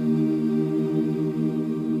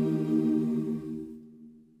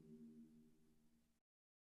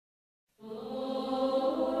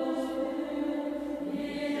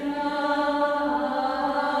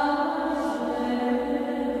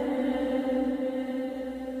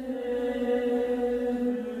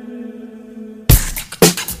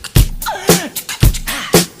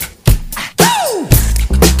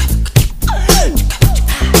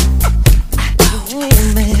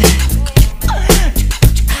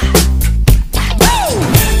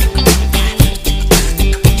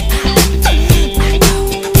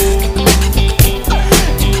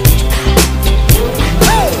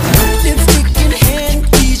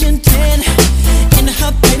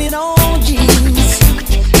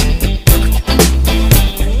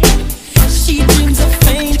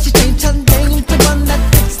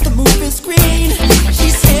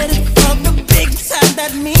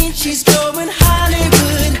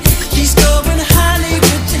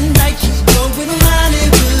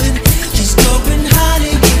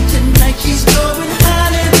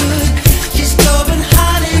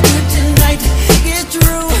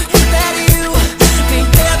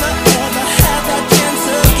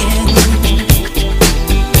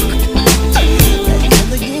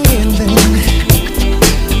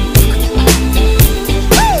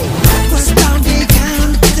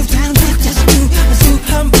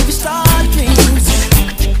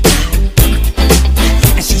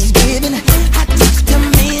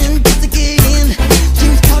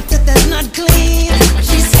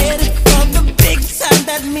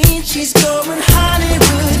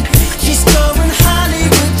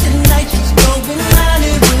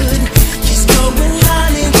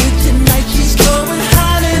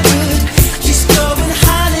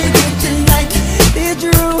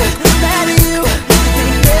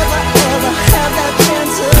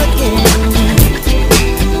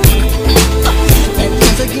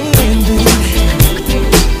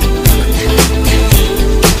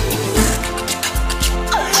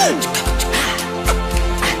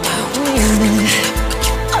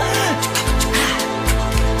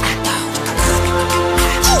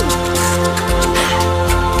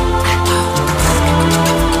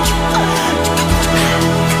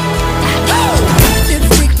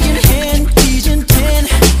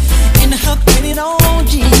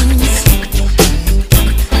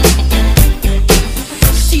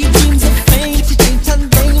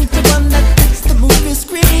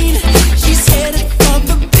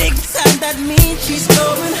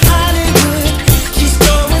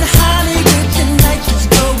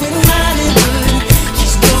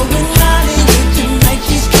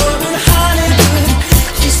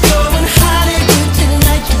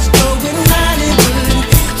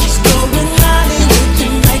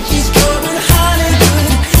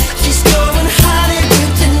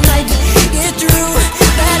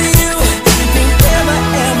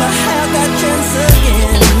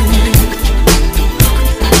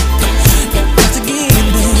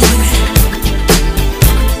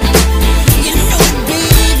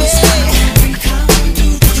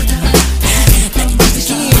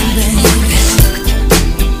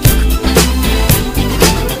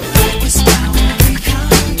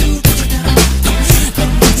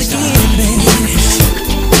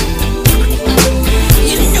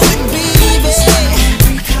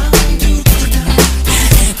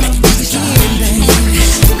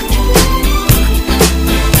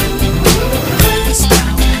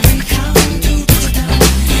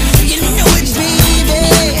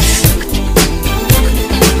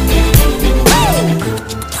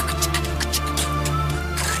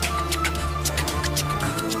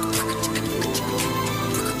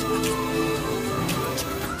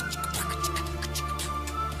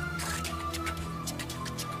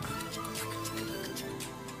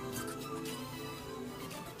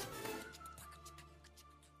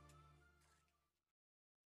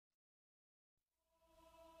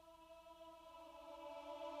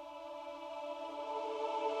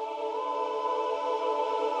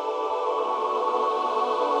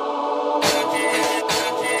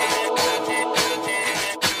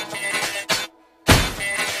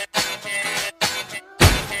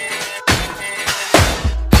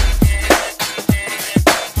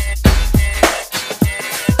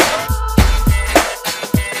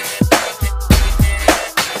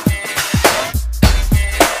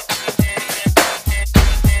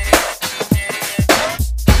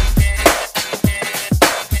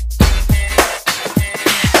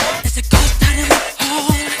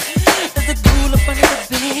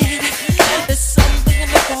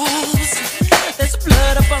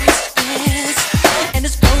 down the stairs, and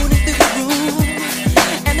it's floating through the room,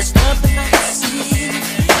 and there's nothing I can see,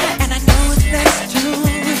 and I know it's best to,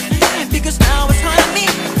 because now it's haunting me.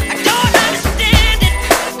 I don't understand it.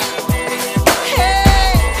 Hey,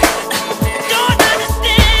 I don't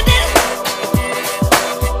understand it.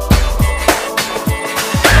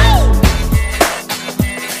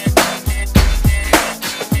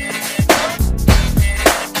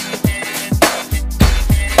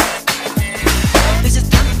 This is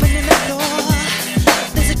happening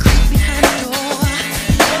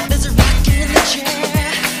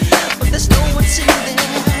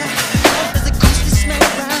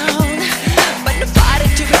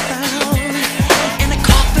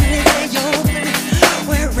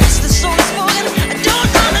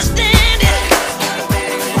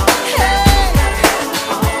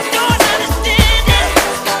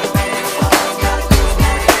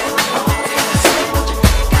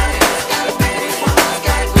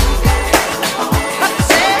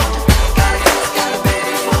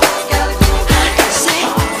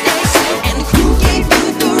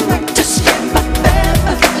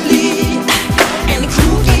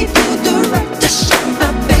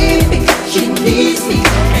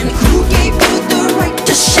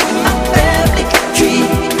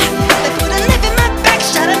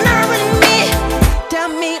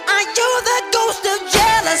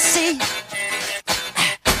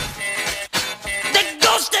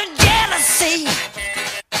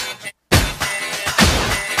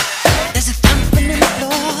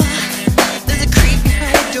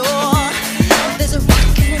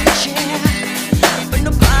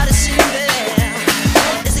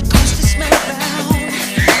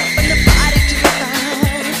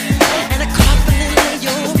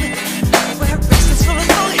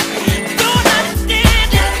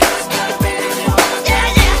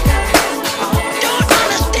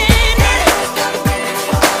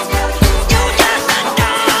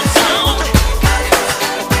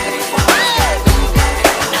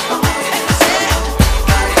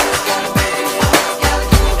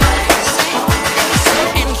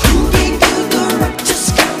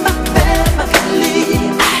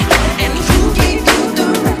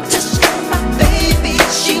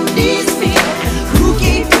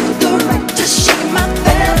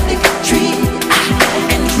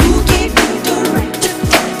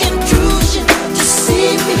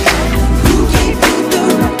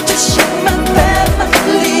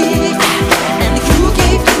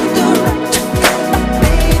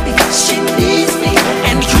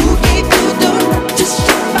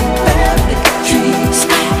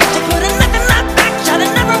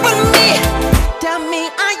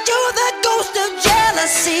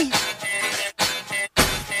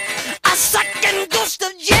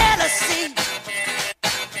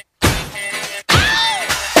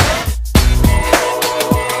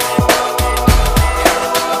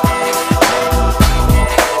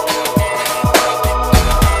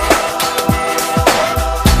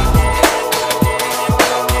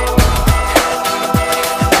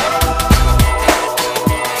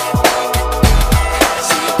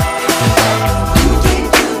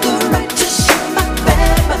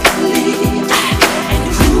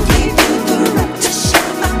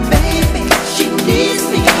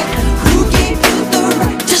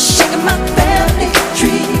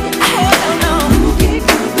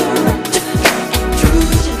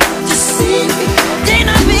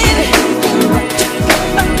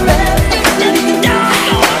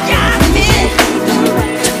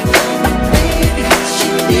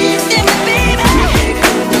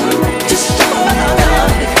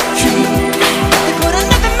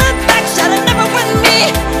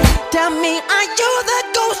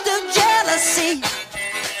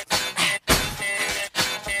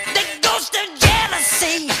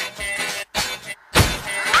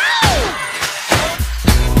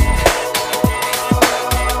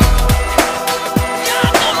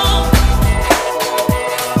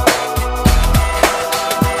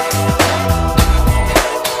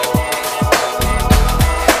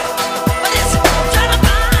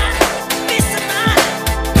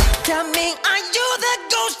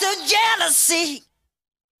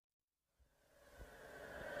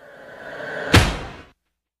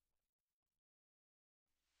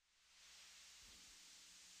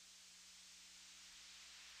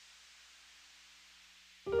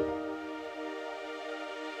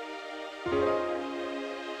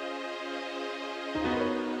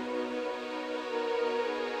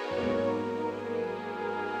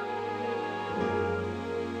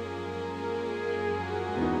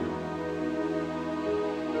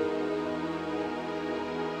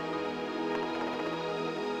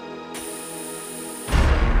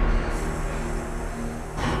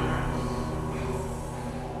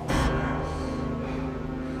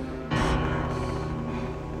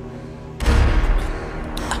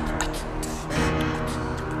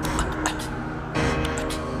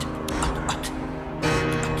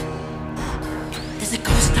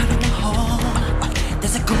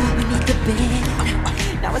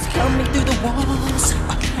bed. Now it's coming through the walls.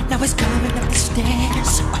 Now it's coming up the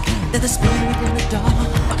stairs. There's a spirit in the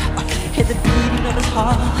dark. Hear the beating of his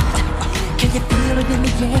heart. Can you feel it in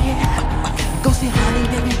the air? Ghostly hiding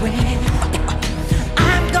everywhere.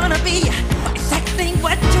 I'm gonna be exactly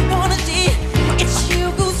what you wanna see. It's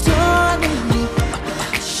you who's calling me.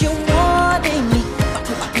 You're wanting me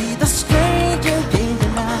to be the stranger in the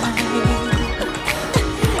night.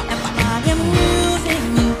 Am I amusing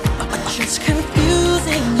you or just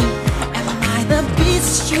confusing you? Am I the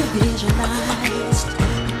beast you visualized?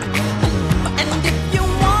 And if you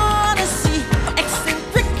wanna see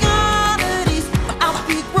eccentric oddities, I'll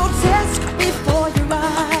be grotesque before your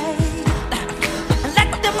eyes. Let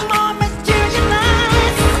them all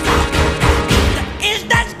materialize. Is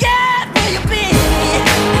that scared for you, baby?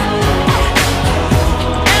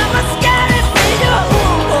 Am I scared for you?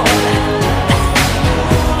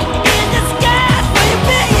 Is it scared for you,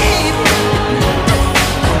 baby?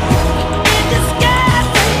 Is it scared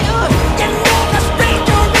for you? You know the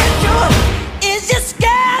stranger is you. Is it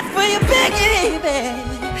scared for you, baby?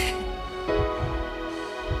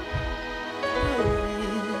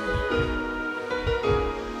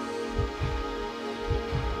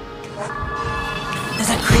 There's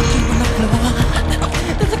a creaking on the floor.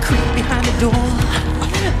 There's a creak behind the door.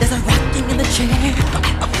 There's a rocking in the chair,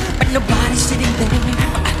 but nobody's sitting there.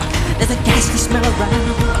 There's a ghastly smell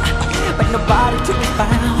around, but nobody to be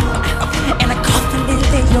found. And a coffin is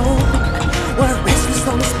laid open, where a restless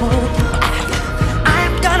soul is spoken.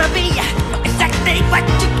 I'm gonna be exactly what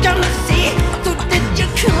you're gonna see. So did you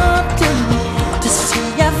come to me to see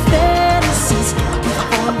your fantasies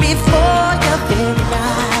before your very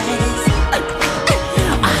eyes?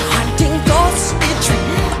 A haunting ghostly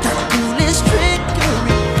trick, the ghoulish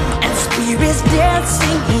trickery, and spirits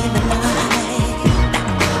dancing in the night.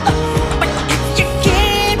 But if you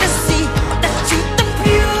came to see the truth and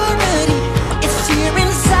purity,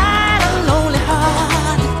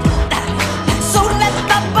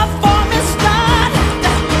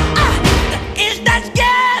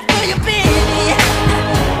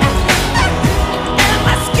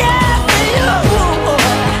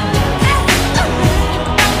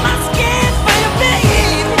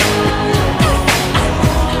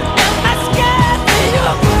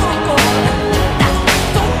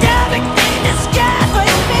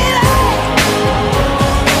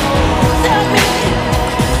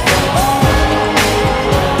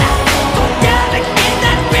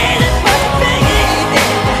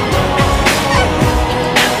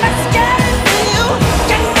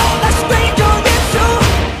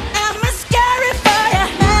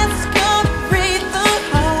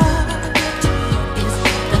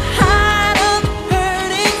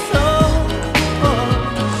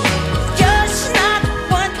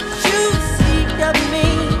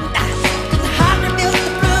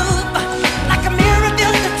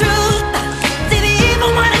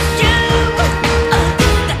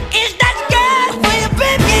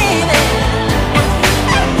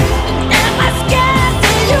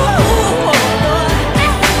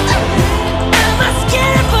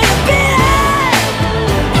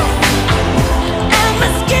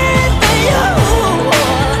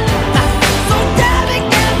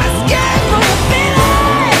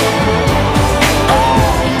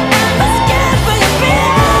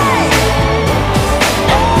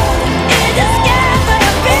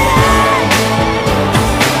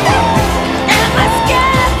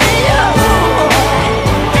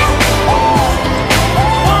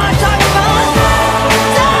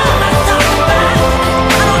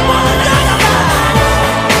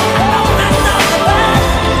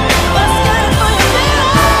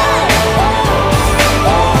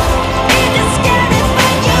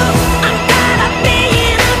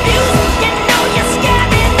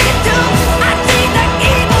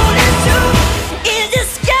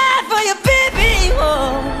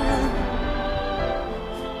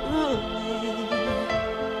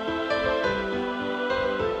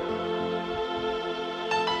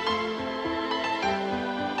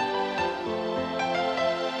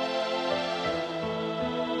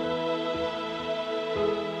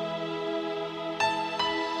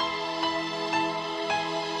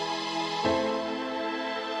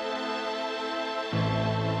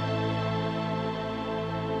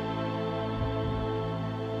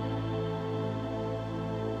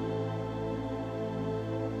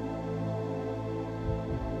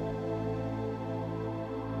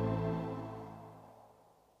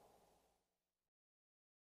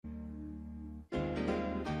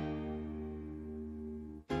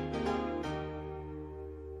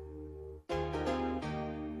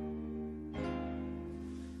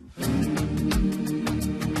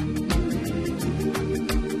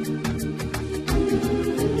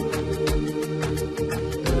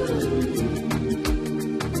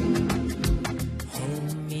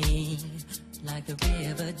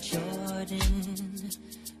 River Jordan,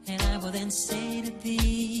 and I will then say to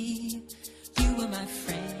thee, you are my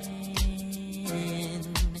friend.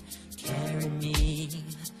 Carry me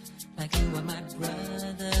like you are my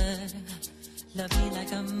brother. Love me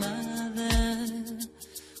like a mother.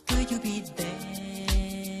 Will you be there?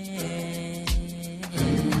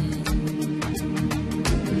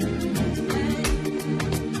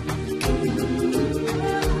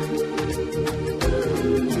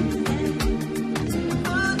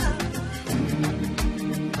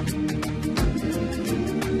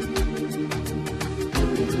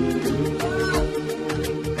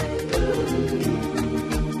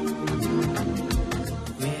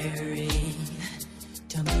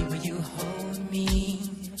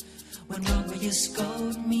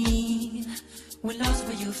 Scold me, when lost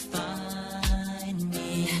will you find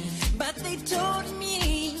me? But they told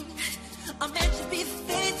me a man should be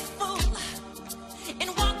faithful and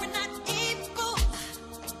walk when not able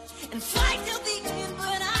and fight till the end,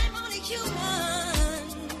 but I'm only human.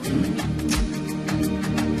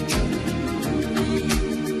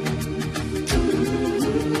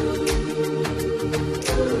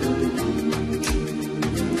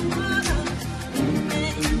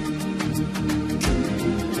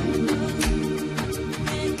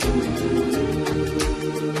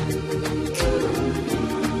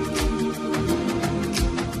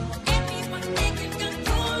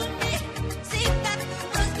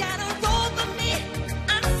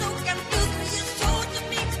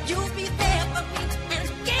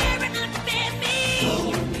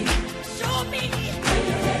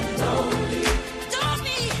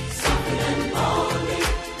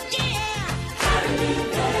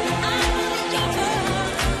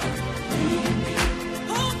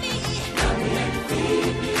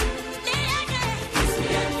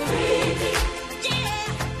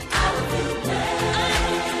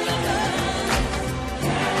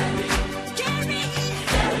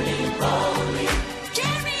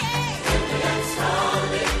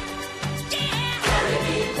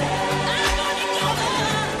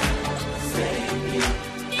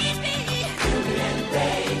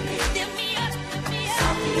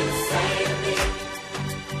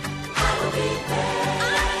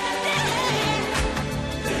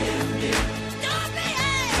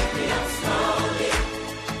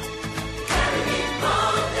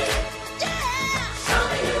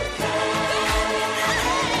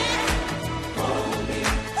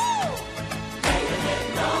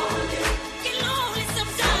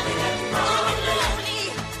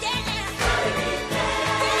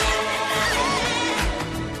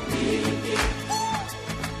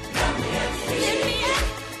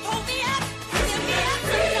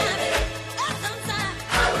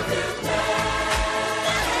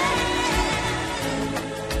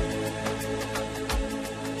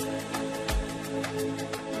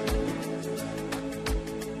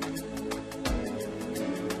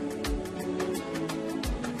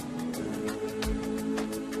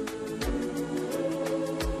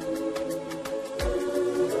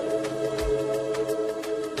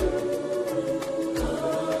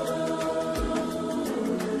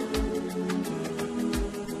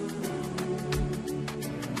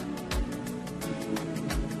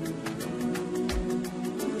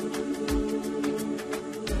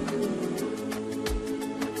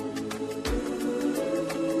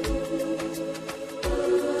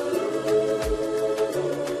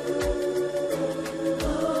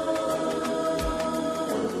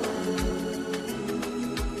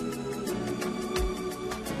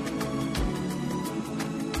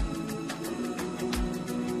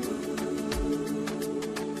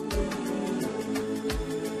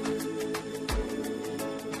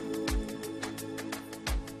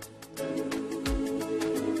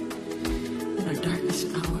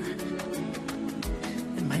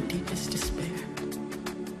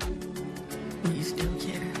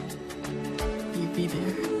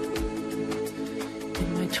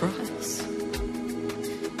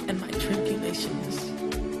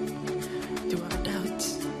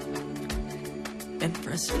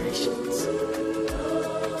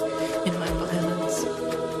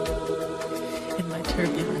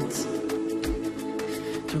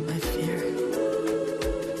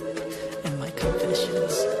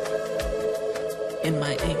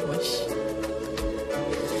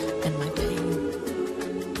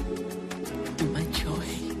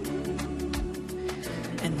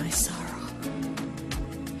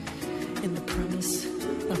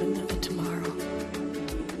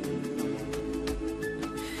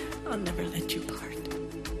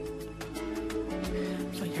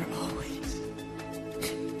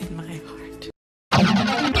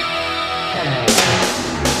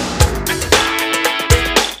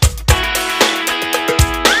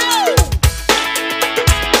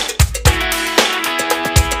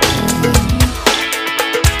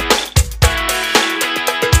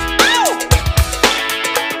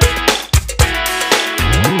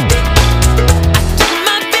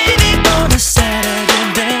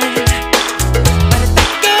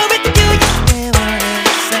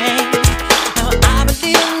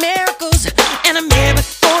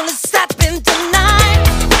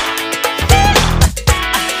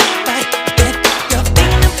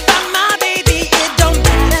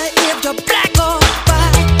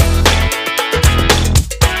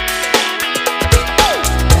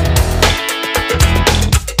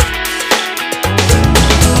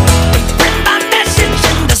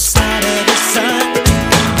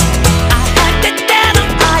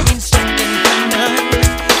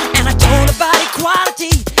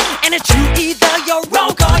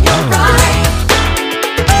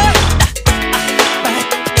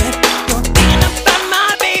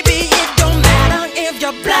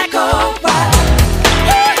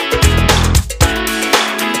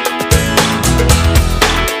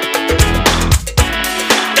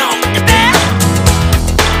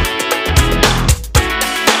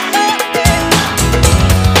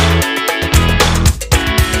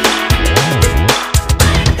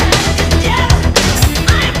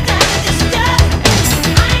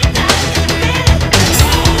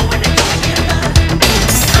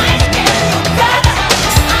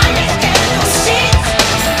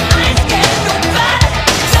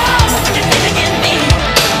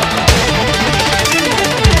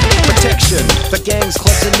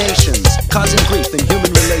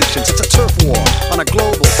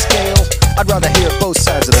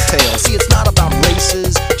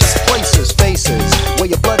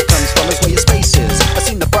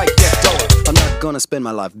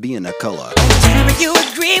 spend my life being a color. Tell me you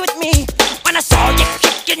agree with me when I saw you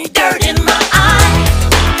kicking dirt in my eye.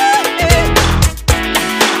 If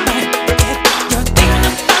you're thinking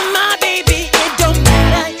about my baby, it don't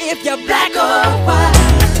matter if you're black or white.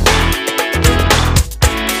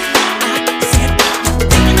 I said you're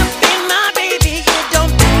thinking about my baby, it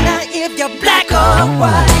don't matter if you're black or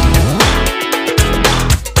white.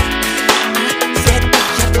 I said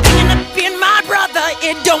you're thinking about my brother,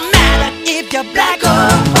 it don't matter if you're black or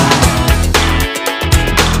white.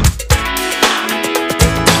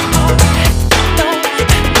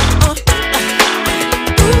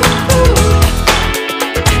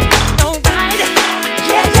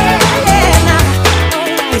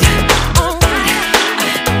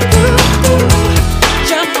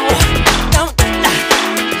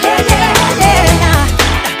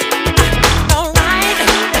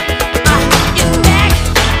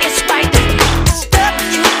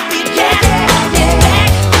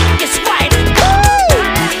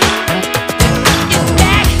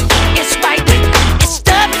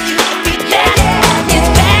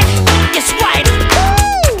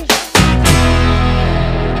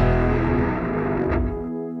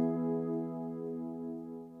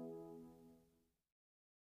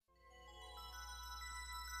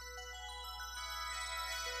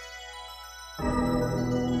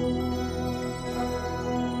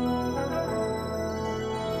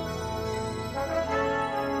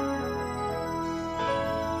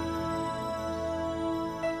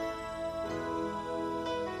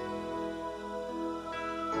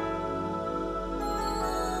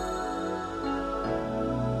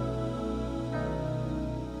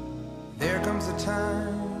 There comes a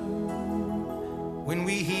time when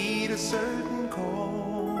we heed a certain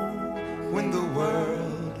call, when the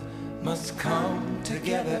world must come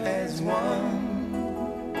together as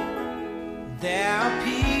one. There are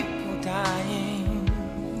people dying.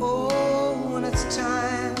 Oh, when it's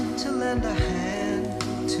time to lend a hand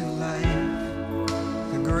to life,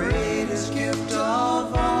 the greatest gift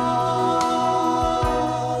of all.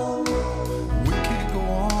 We can't go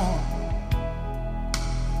on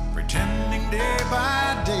pretending day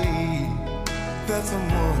by day that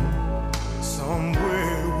someone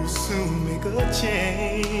somewhere will soon make a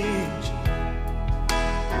change.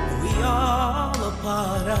 We all a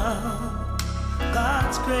part of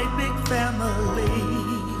God's great big family.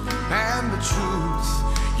 And the truth,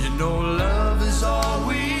 you know, love is all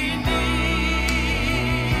we need.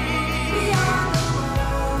 We are the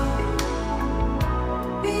world.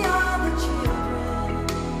 We are the children.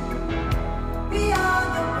 We are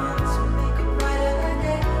the ones who make a brighter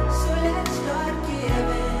day. So let's start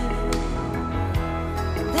giving.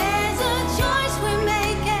 There's a choice we're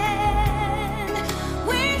making.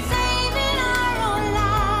 We're saving our own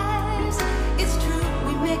lives. It's true,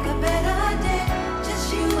 we make a better day, just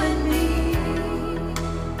you and me.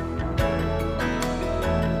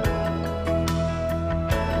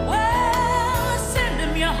 Well, send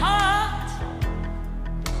them your heart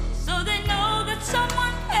so they know that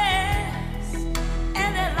someone cares,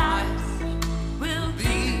 and their lives will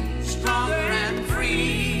be stronger and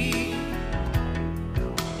free,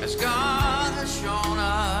 as God has shown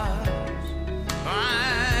us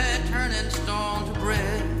by turning stone to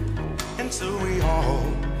bread. And so we all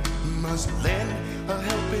must lend a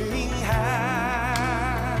helping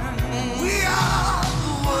hand. We are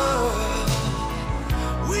the world.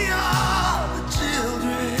 We are the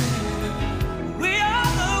children. We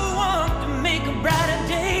are the one to make a brighter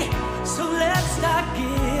day, so let's start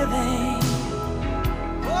giving.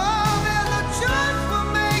 Oh, there's a choice we're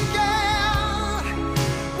making.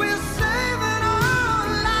 We're saving our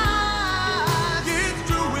lives. It's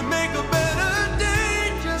true, we make a better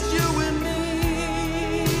day, just you and me.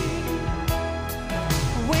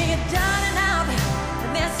 When you're down and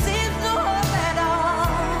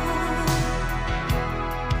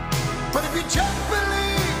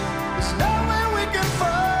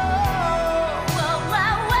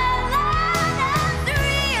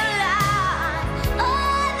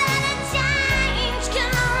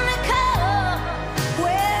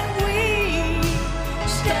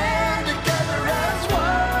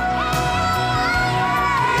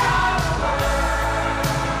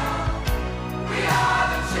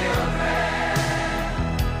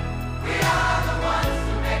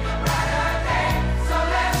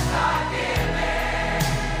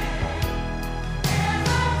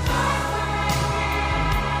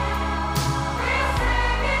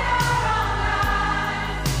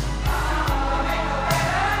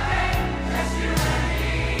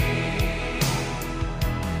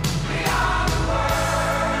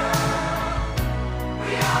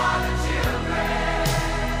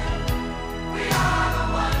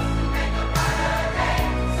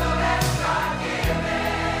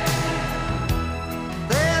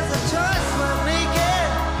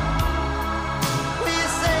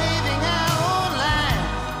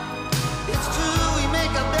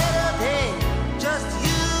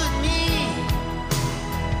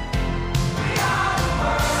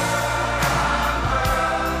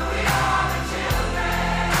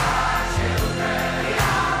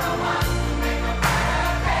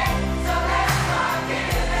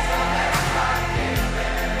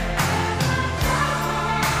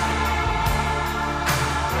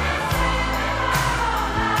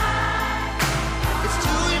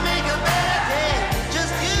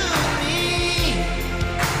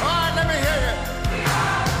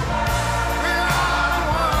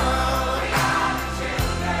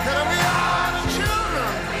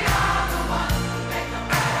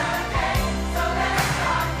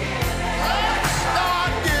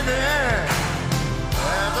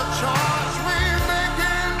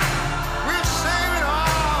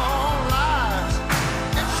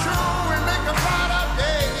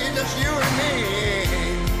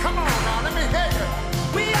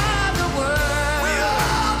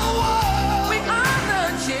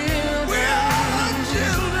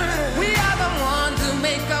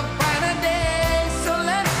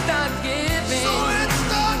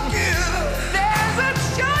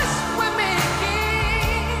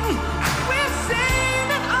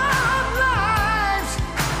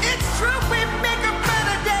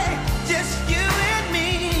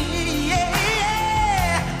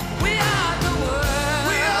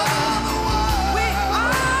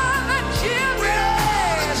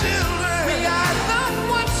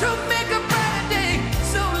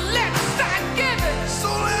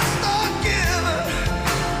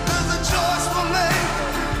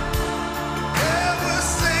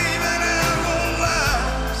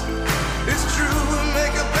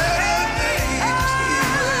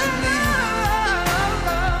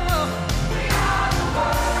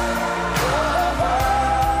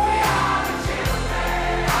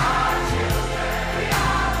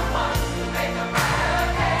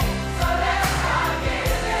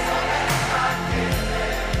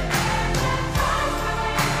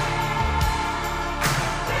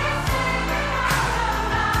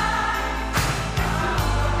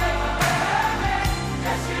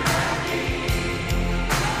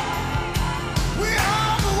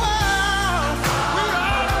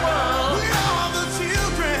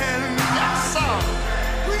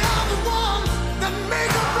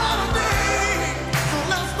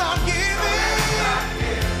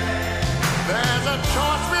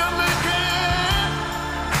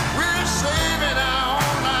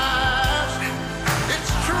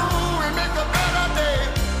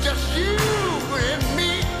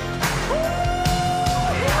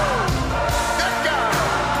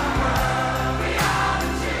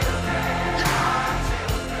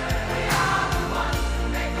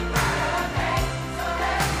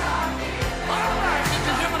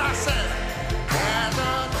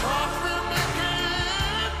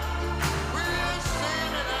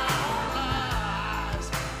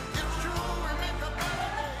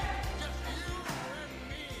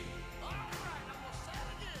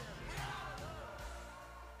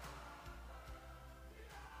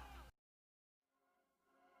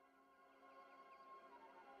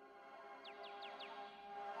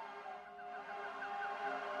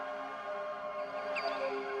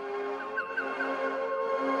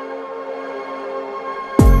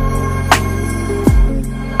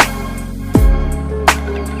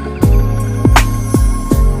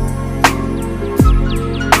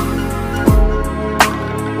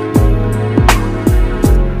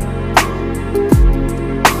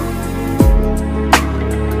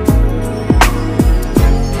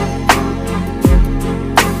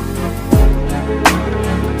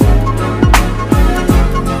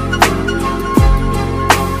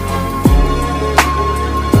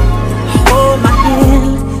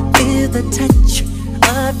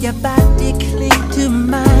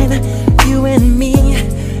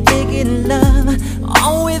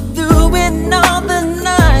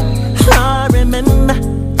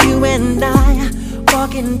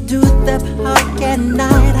into the park at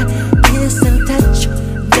night. Kiss and touch,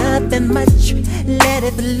 nothing much. Let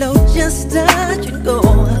it flow, just touch and go.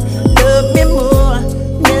 Love me more,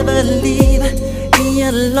 never leave me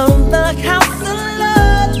alone. The house of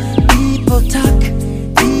love. People talk,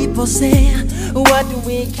 people say, what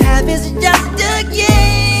we have is just a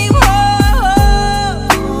game. Oh,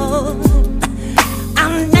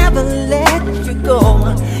 I'll never let you go.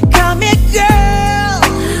 Come here, girl.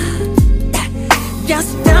 Just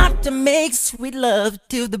stop to make sweet love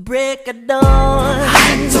till the break of dawn.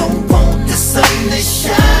 I don't want the sun to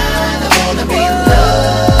shine, I wanna be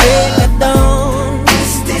loved. Break of dawn.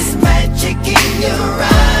 Is this magic in your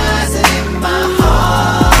eyes and in my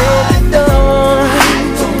heart? Break of dawn. I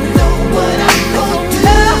don't know what I'm gonna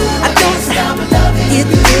do. I don't stop loving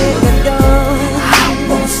It's you. break of dawn. I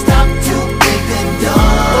won't stop till break of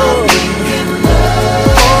dawn. Making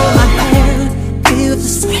love. Hold my hand, feel the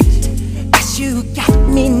sweat, 'cause you got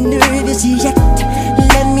me nervous yet.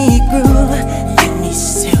 Let me groove, let me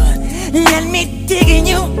soothe, let me dig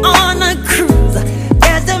you on a cruise.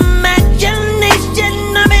 There's imagination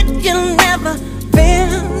of it you'll never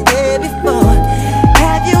been there before.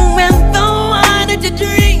 Have you ever wanted to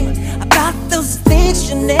dream about those things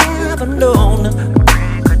you never known?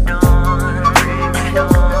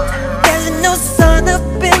 There's no sun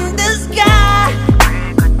up in the sky.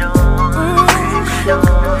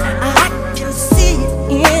 I can see it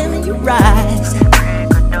in your eyes.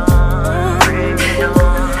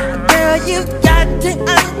 Girl, you got to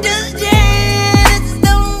understand it's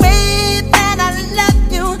the way that I love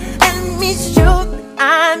you. Let me show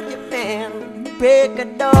I'm your man. Break of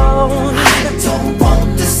dawn. I don't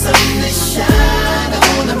want the sun to shine, I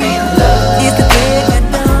wanna be loved. It's the break of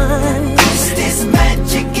dawn. Is this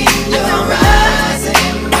magic in your eyes and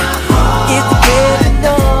in my heart? It's the break of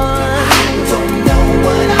dawn. I don't know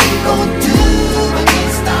what I'm gonna do. I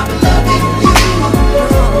can't stop loving you.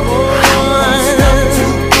 I won't stop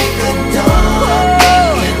till break of dawn.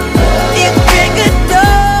 Making love. It's break of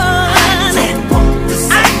dawn. I don't want the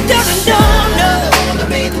sun to don't shine, know. I wanna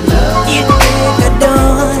be loved. It's break of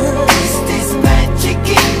dawn.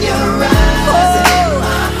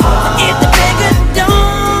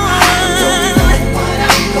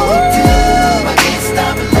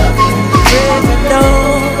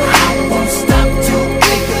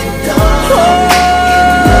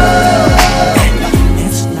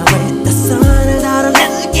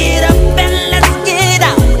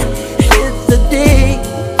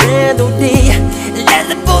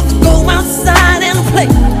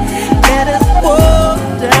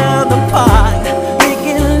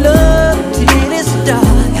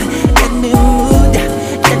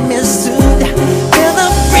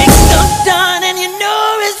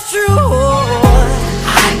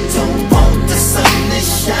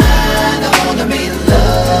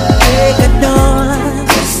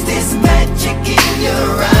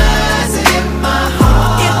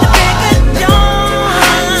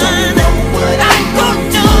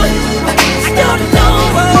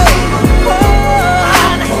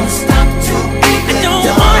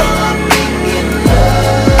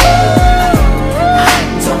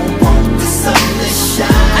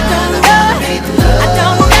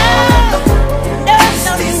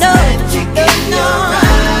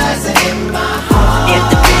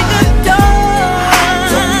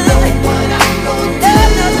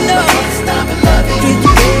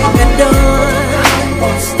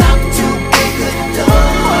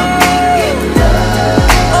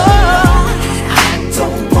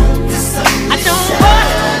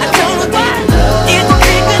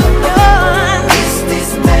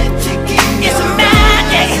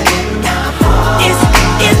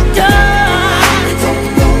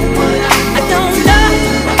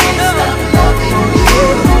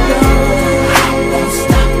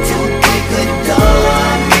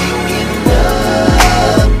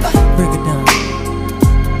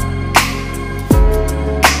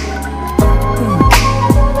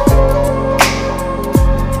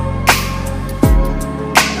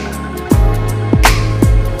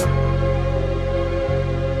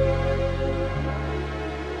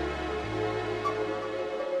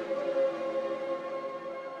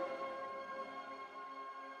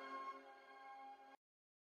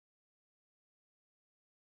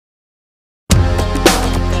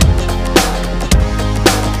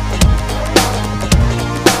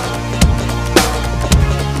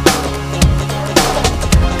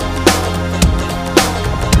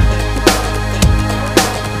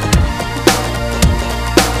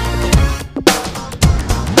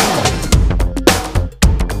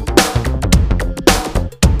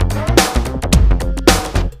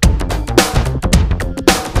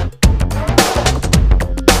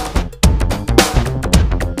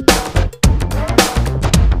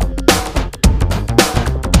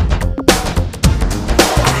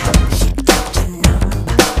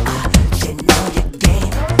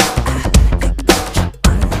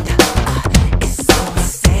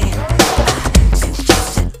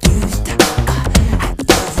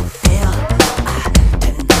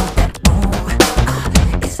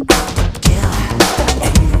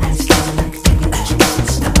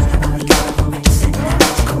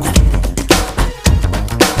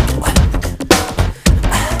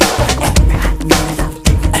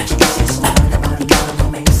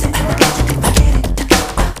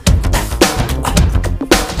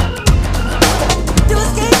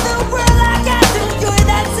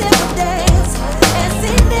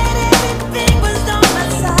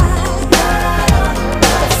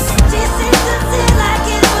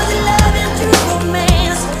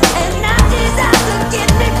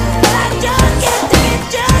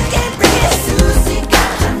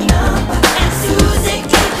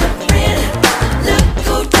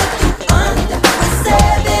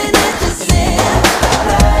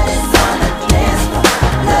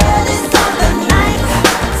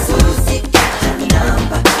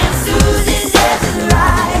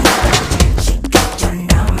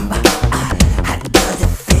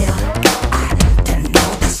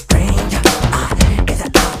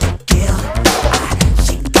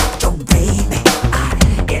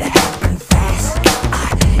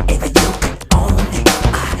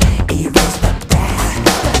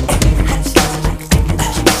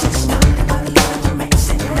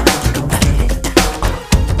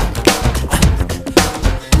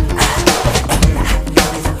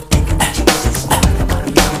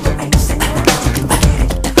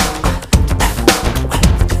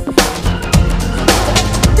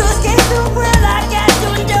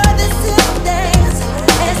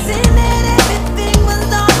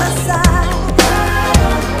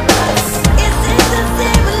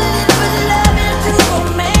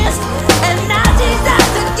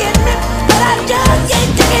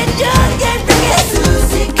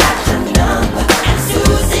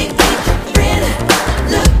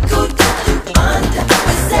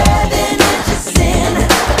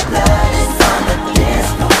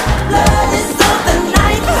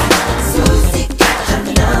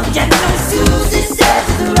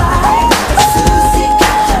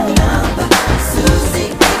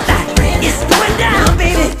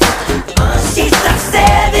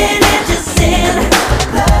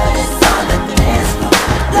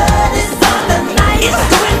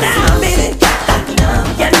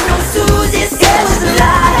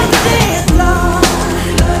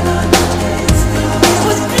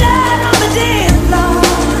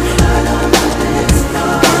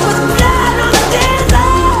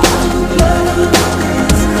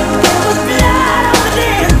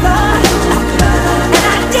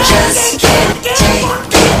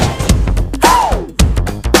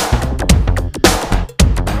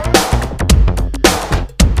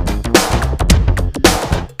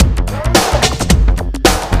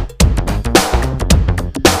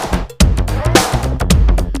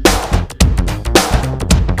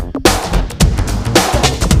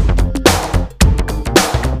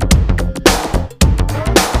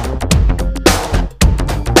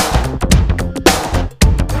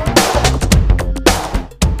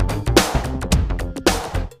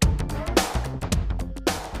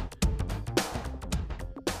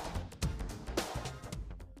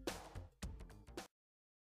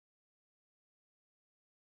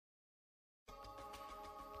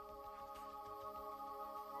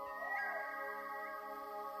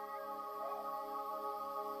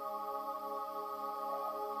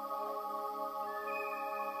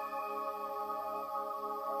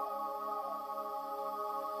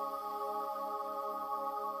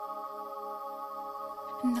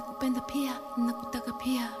 nakupenda pia, nakutaka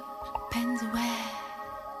pia, penzi we.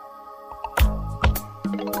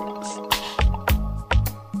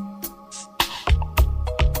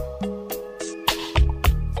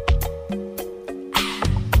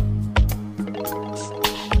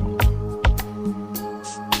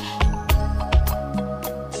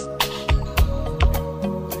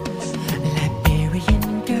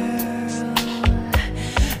 Liberian girl,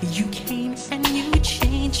 you came and you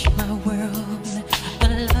changed my world. A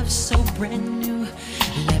love so brand new.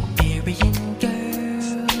 Liberian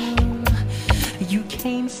girl, you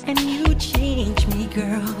came and you changed me,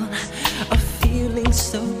 girl. A feeling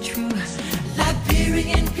so true.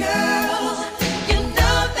 Liberian girl, you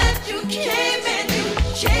know that you came and you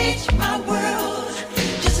changed my world.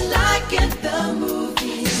 Just like in the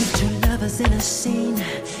movies. Two lovers in a scene.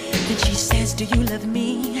 Then she says, do you love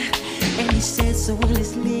me? And he says so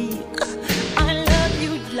endlessly, I love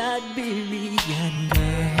you, Liberian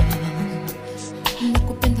girl.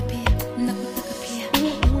 Nakupenda pia, nakutaka pia,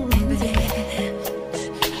 penzi we.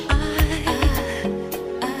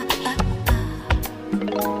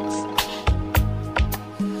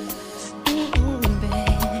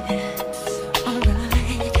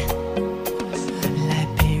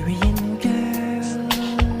 Liberian girl,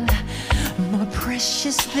 more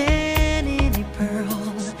precious than any pearl.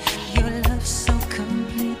 Your love so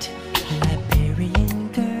complete. Liberian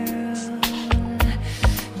girl,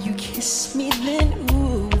 you kiss me then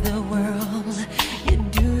ooh the world. You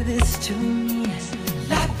do this to me.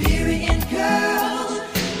 Liberian girl,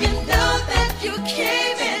 you know that you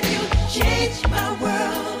came and you changed my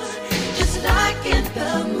world. Just like in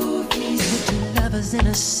the movies. Two lovers in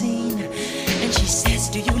a scene. And she says,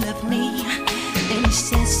 do you love me? And he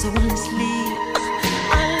says so honestly,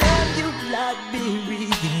 I love you,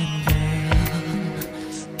 Liberian girl.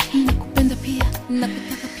 Nakupenda pia,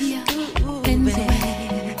 nakutaka pia, penzi we.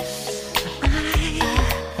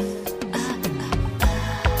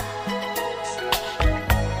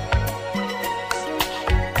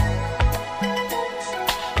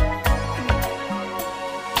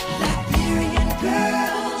 Liberian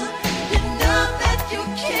girl, you know that you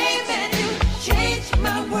came and you changed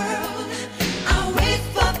my world. I'll wait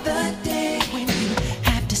for the day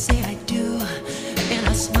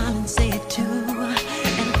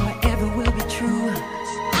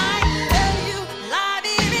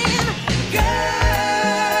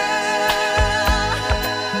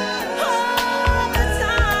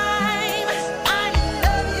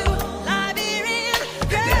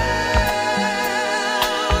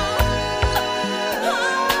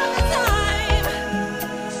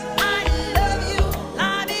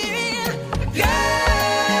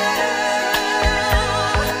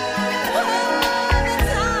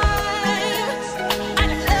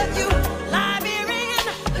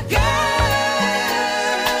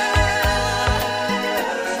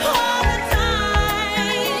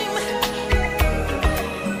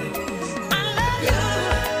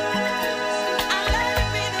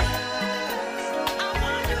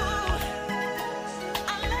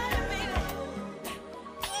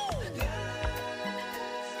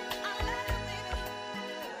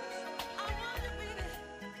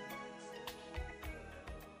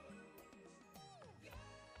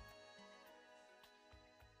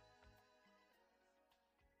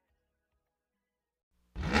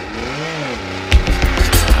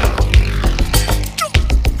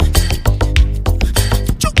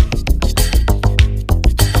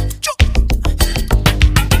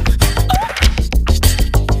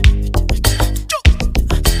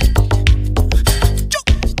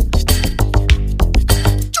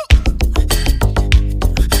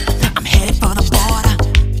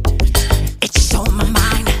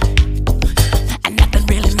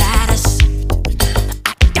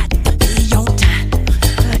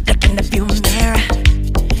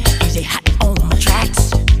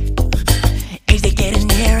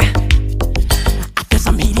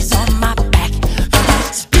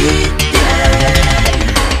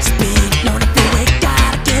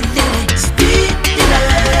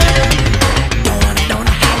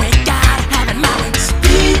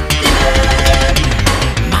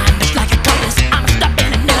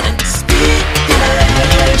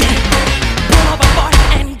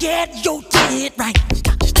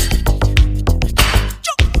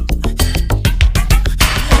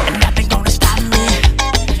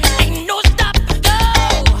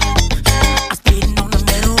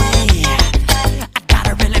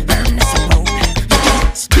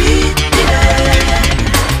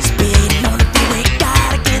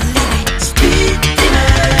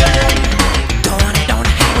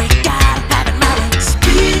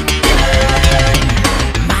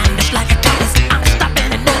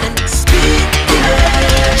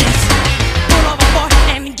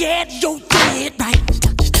get your head right.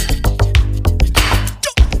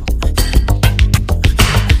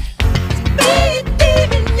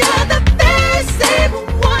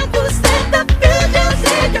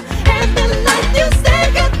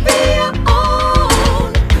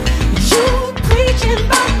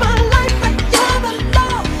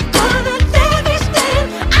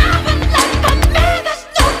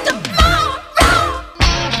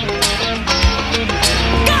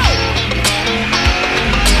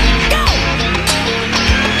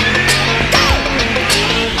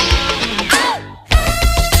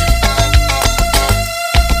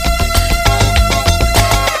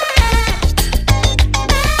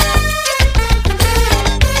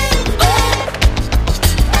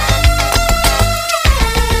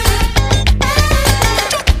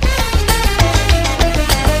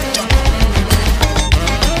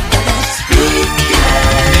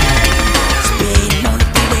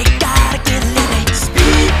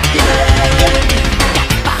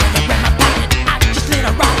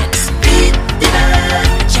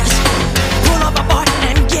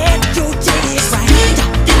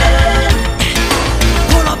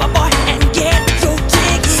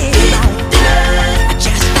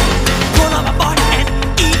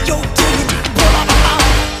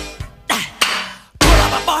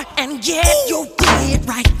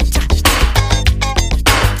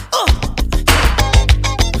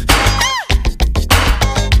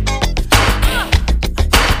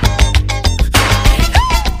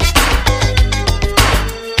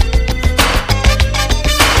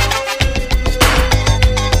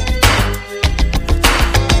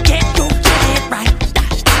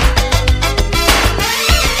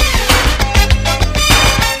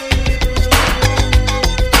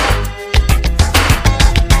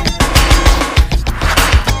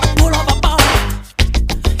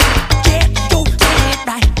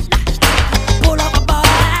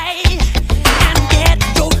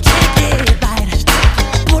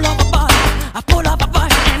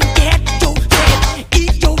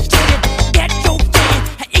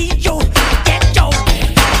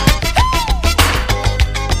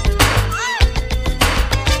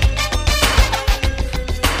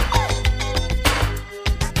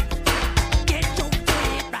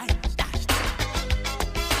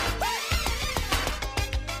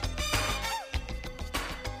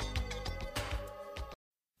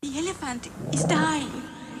 The elephant is dying.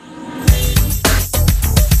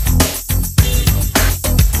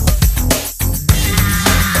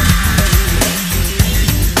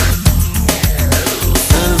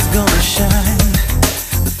 Sun's gonna shine,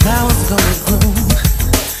 the flowers gonna bloom,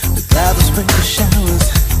 the clouds will sprinkle showers,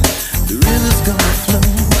 the river's gonna flow.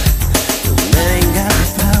 The man ain't got the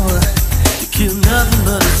power to kill nothing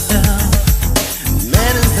but himself.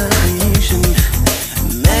 Man is the creation,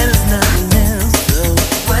 man is nothing else. So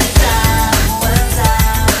what's up, what's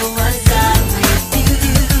up?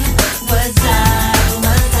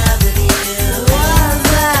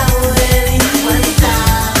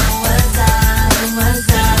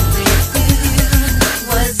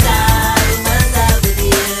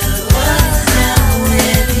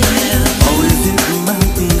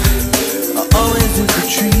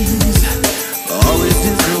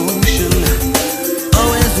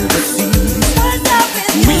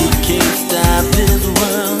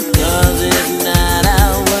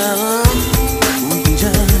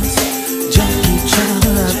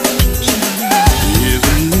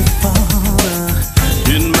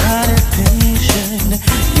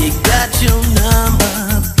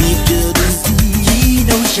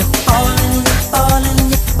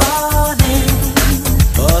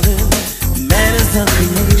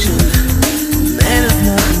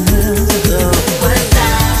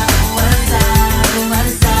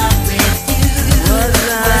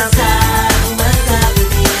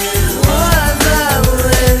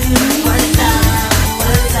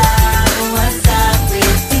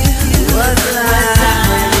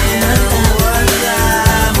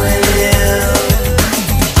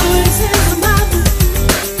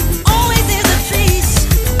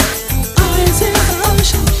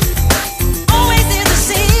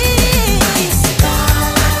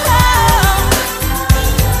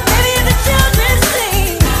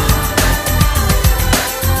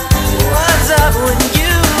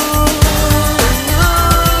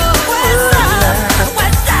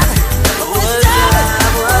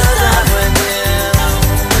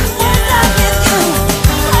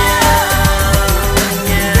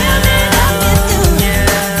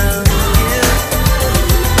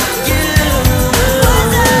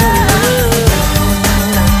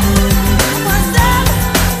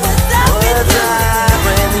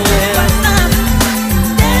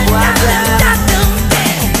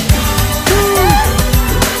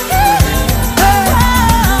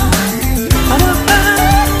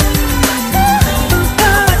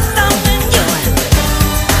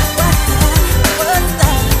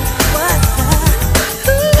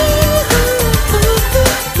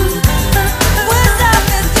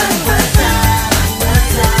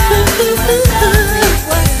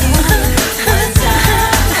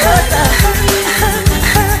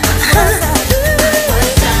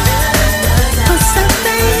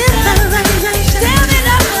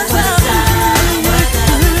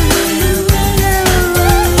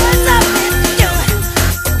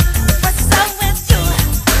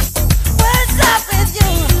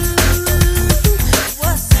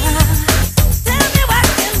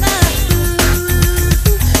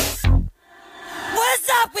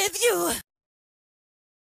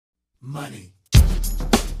 money.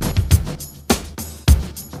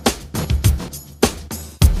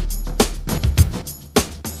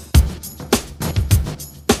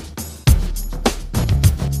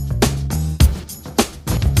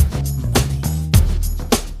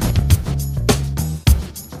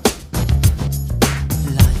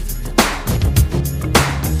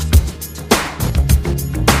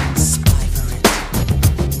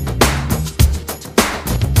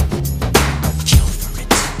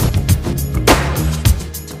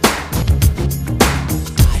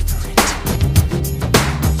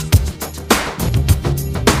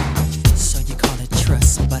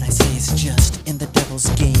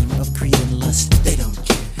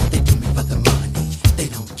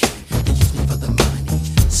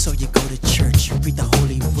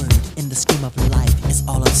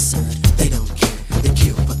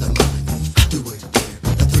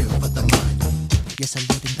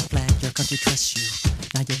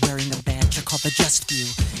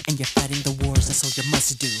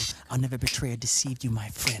 Deceived you, my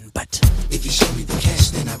friend, but if you show me the cash,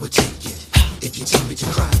 then I will take it. If you tell me to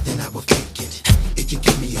cry, then I will fake it. If you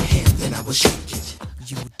give me a hand, then I will shake it.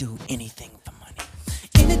 You will do anything for money.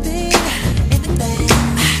 Anything,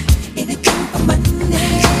 anything for money.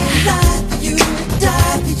 Lie for you,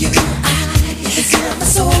 die for you. I can sell my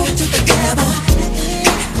soul to the devil.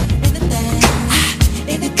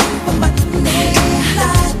 Anything for money.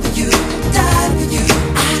 Lie for you, die for you.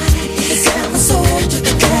 I can sell my soul to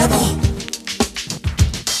the devil.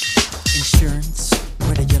 Insurance,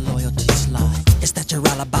 where do your loyalties lie? Is that your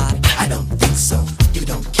alibi? I don't think so. You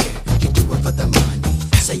don't care. You do it for the money.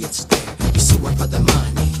 Say it's there. You sue her for the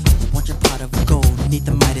money. Want your pot of gold, need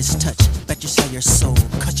the Midas touch. Bet you sell your soul,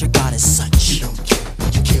 cause your God is such. You don't care.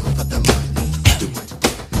 You kill for the money. Do it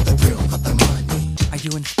there. The thrill for the money. Are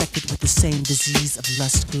you infected with the same disease of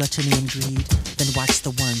lust, gluttony, and greed? Then watch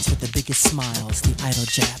the ones with the biggest smiles, the idle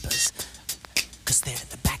jabbers. Cause they're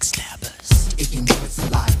the backstabbers. If you know it's a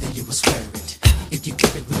lie, then you will swear it. If you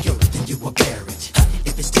give it with yours, then you will bear it.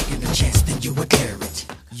 If it's taking a chance, then you will dare it.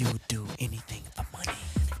 You would do anything for money.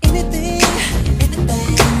 Anything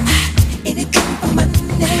for money.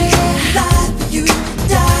 Lie for you,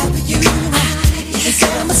 die for you. You can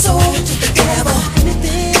sell my soul to the devil.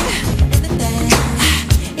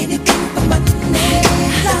 Anything for money.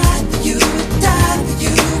 Lie for you, die for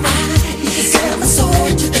you. You can sell my soul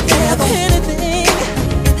to the devil.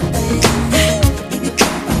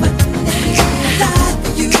 Anything for money. Lie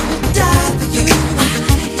for you, die for you.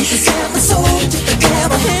 You can sell my soul to the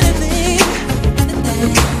devil.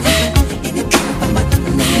 Anything for money.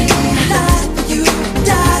 Lie for you,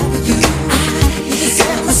 die for you. You can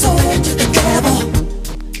sell my soul to the devil.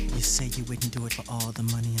 You say you wouldn't do it for all the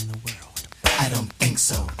money in the world. I don't think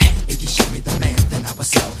so. If you show me the man, then I will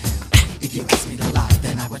sell him. If you ask me to lie,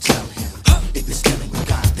 then I will tell him. If you're stealing with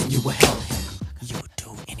God, then you will hell him. You would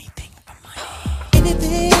do anything for money.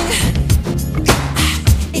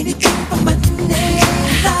 Anything for money.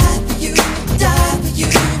 Lie for you, die for you.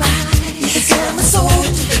 You can sell my soul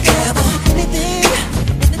to the devil.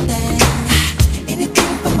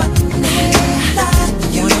 Anything for money. Lie for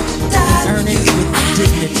you, die for you.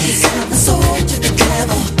 You can sell my soul to the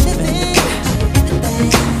devil.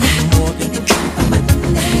 Anything for money.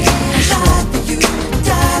 Lie for you,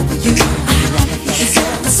 die for you. You can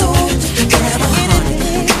sell my soul to the devil.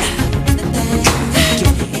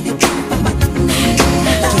 Anything for money.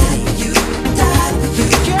 Lie for you, die for you.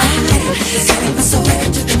 You can sell my soul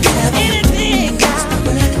to the devil.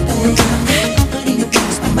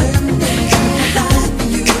 Anything for money. Lie for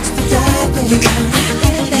you, die for you. You can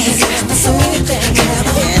sell my soul to the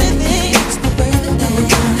devil.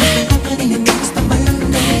 Anything for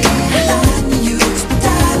money. Lie for you,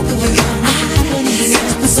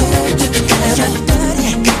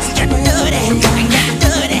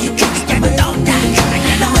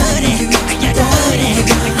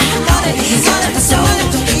 die for you. You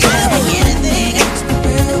can sell my soul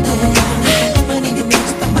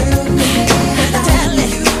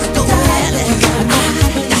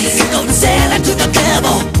to the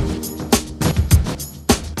devil.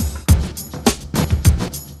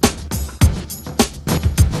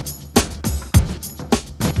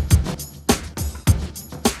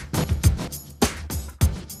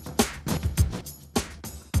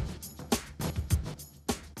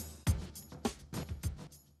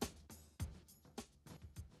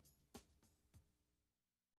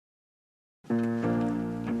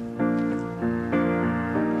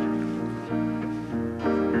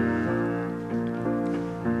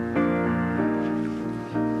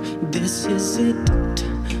 This is it.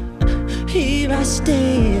 Here I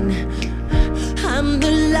stand. I'm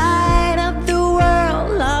the light of the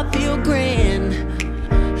world. I've feel grand.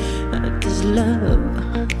 This love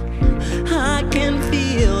I can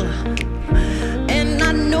feel, and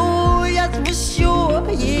I know yes for sure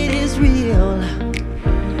it is real.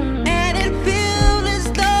 And it feels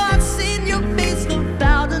as though I've seen your face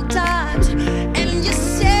 1,000 times. And you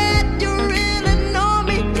said you really know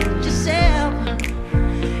me yourself.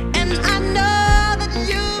 And I know that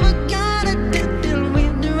you were gonna deal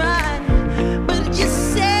with me right, but you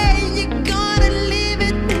say you're gonna leave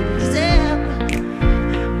it yourself.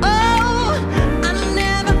 Oh, I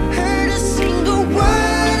never heard a single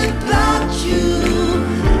word about you.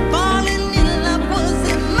 Falling in love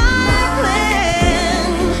wasn't my plan.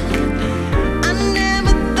 I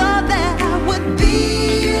never thought that I would be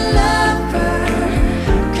your lover.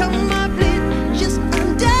 Come on, please, just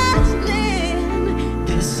understand.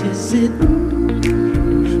 This is it.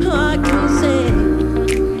 I can say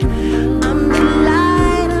I'm the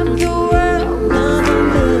light of the world. I'm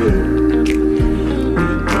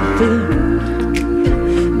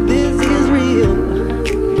this is real.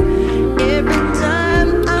 Every time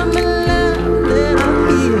I'm in love, that I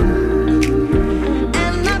feel,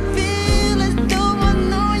 and I feel as though I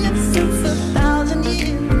know you since 1,000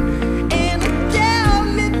 years. And you tell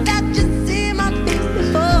me that you see my face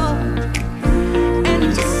before, and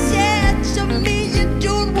you said to me you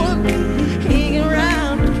don't want me hanging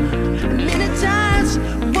around. Many times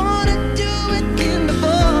wanna do it again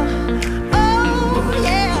before. Oh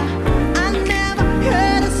yeah, I never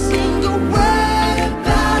heard a single word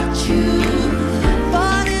about you.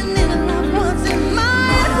 Falling in love wasn't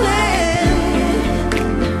my plan.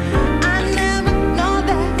 I never know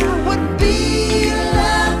that I would be your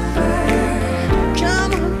lover.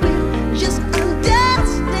 Come on, please, just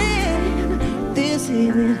understand. This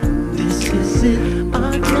is it. This is it.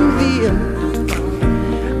 I can feel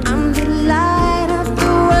I'm the light of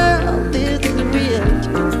the world. This is real.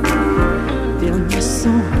 Feel my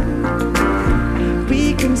song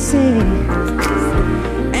we can sing,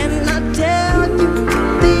 and I tell you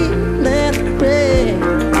the let pray.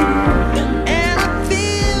 And I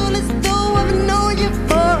feel as though I've known you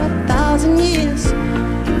for 1,000 years.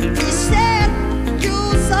 You said you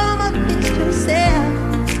saw my face yourself,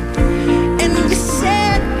 and you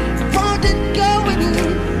said wanted to go with me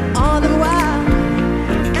all the while.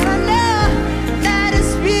 And I know that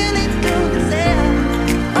it's really through yourself.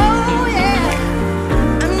 Oh yeah,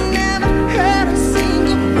 I never heard a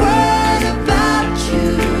single word about you.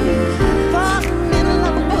 Falling in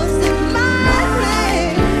love wasn't my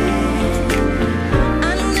plan. I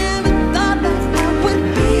never thought that I would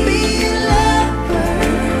be your lover.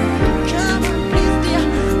 Come on, please, dear,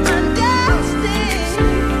 understand.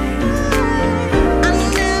 I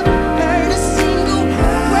never heard a single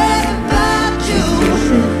word about you.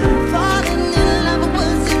 Falling in love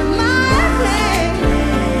wasn't my plan.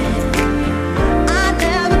 I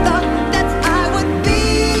never thought that I would be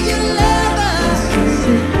your lover.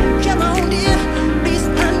 Come on, dear, please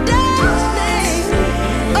understand.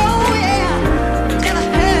 Oh yeah, never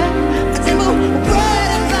heard a single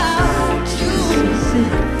word about you.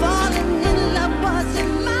 Falling in love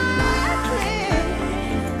wasn't my plan.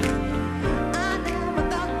 I never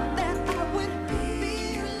thought that I would be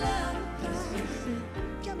your lover.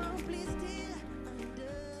 Come on, please, dear,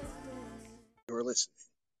 understand. You're listening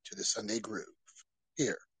to the Sunday Groove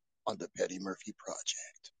here on the Petty Murphy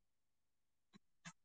Project.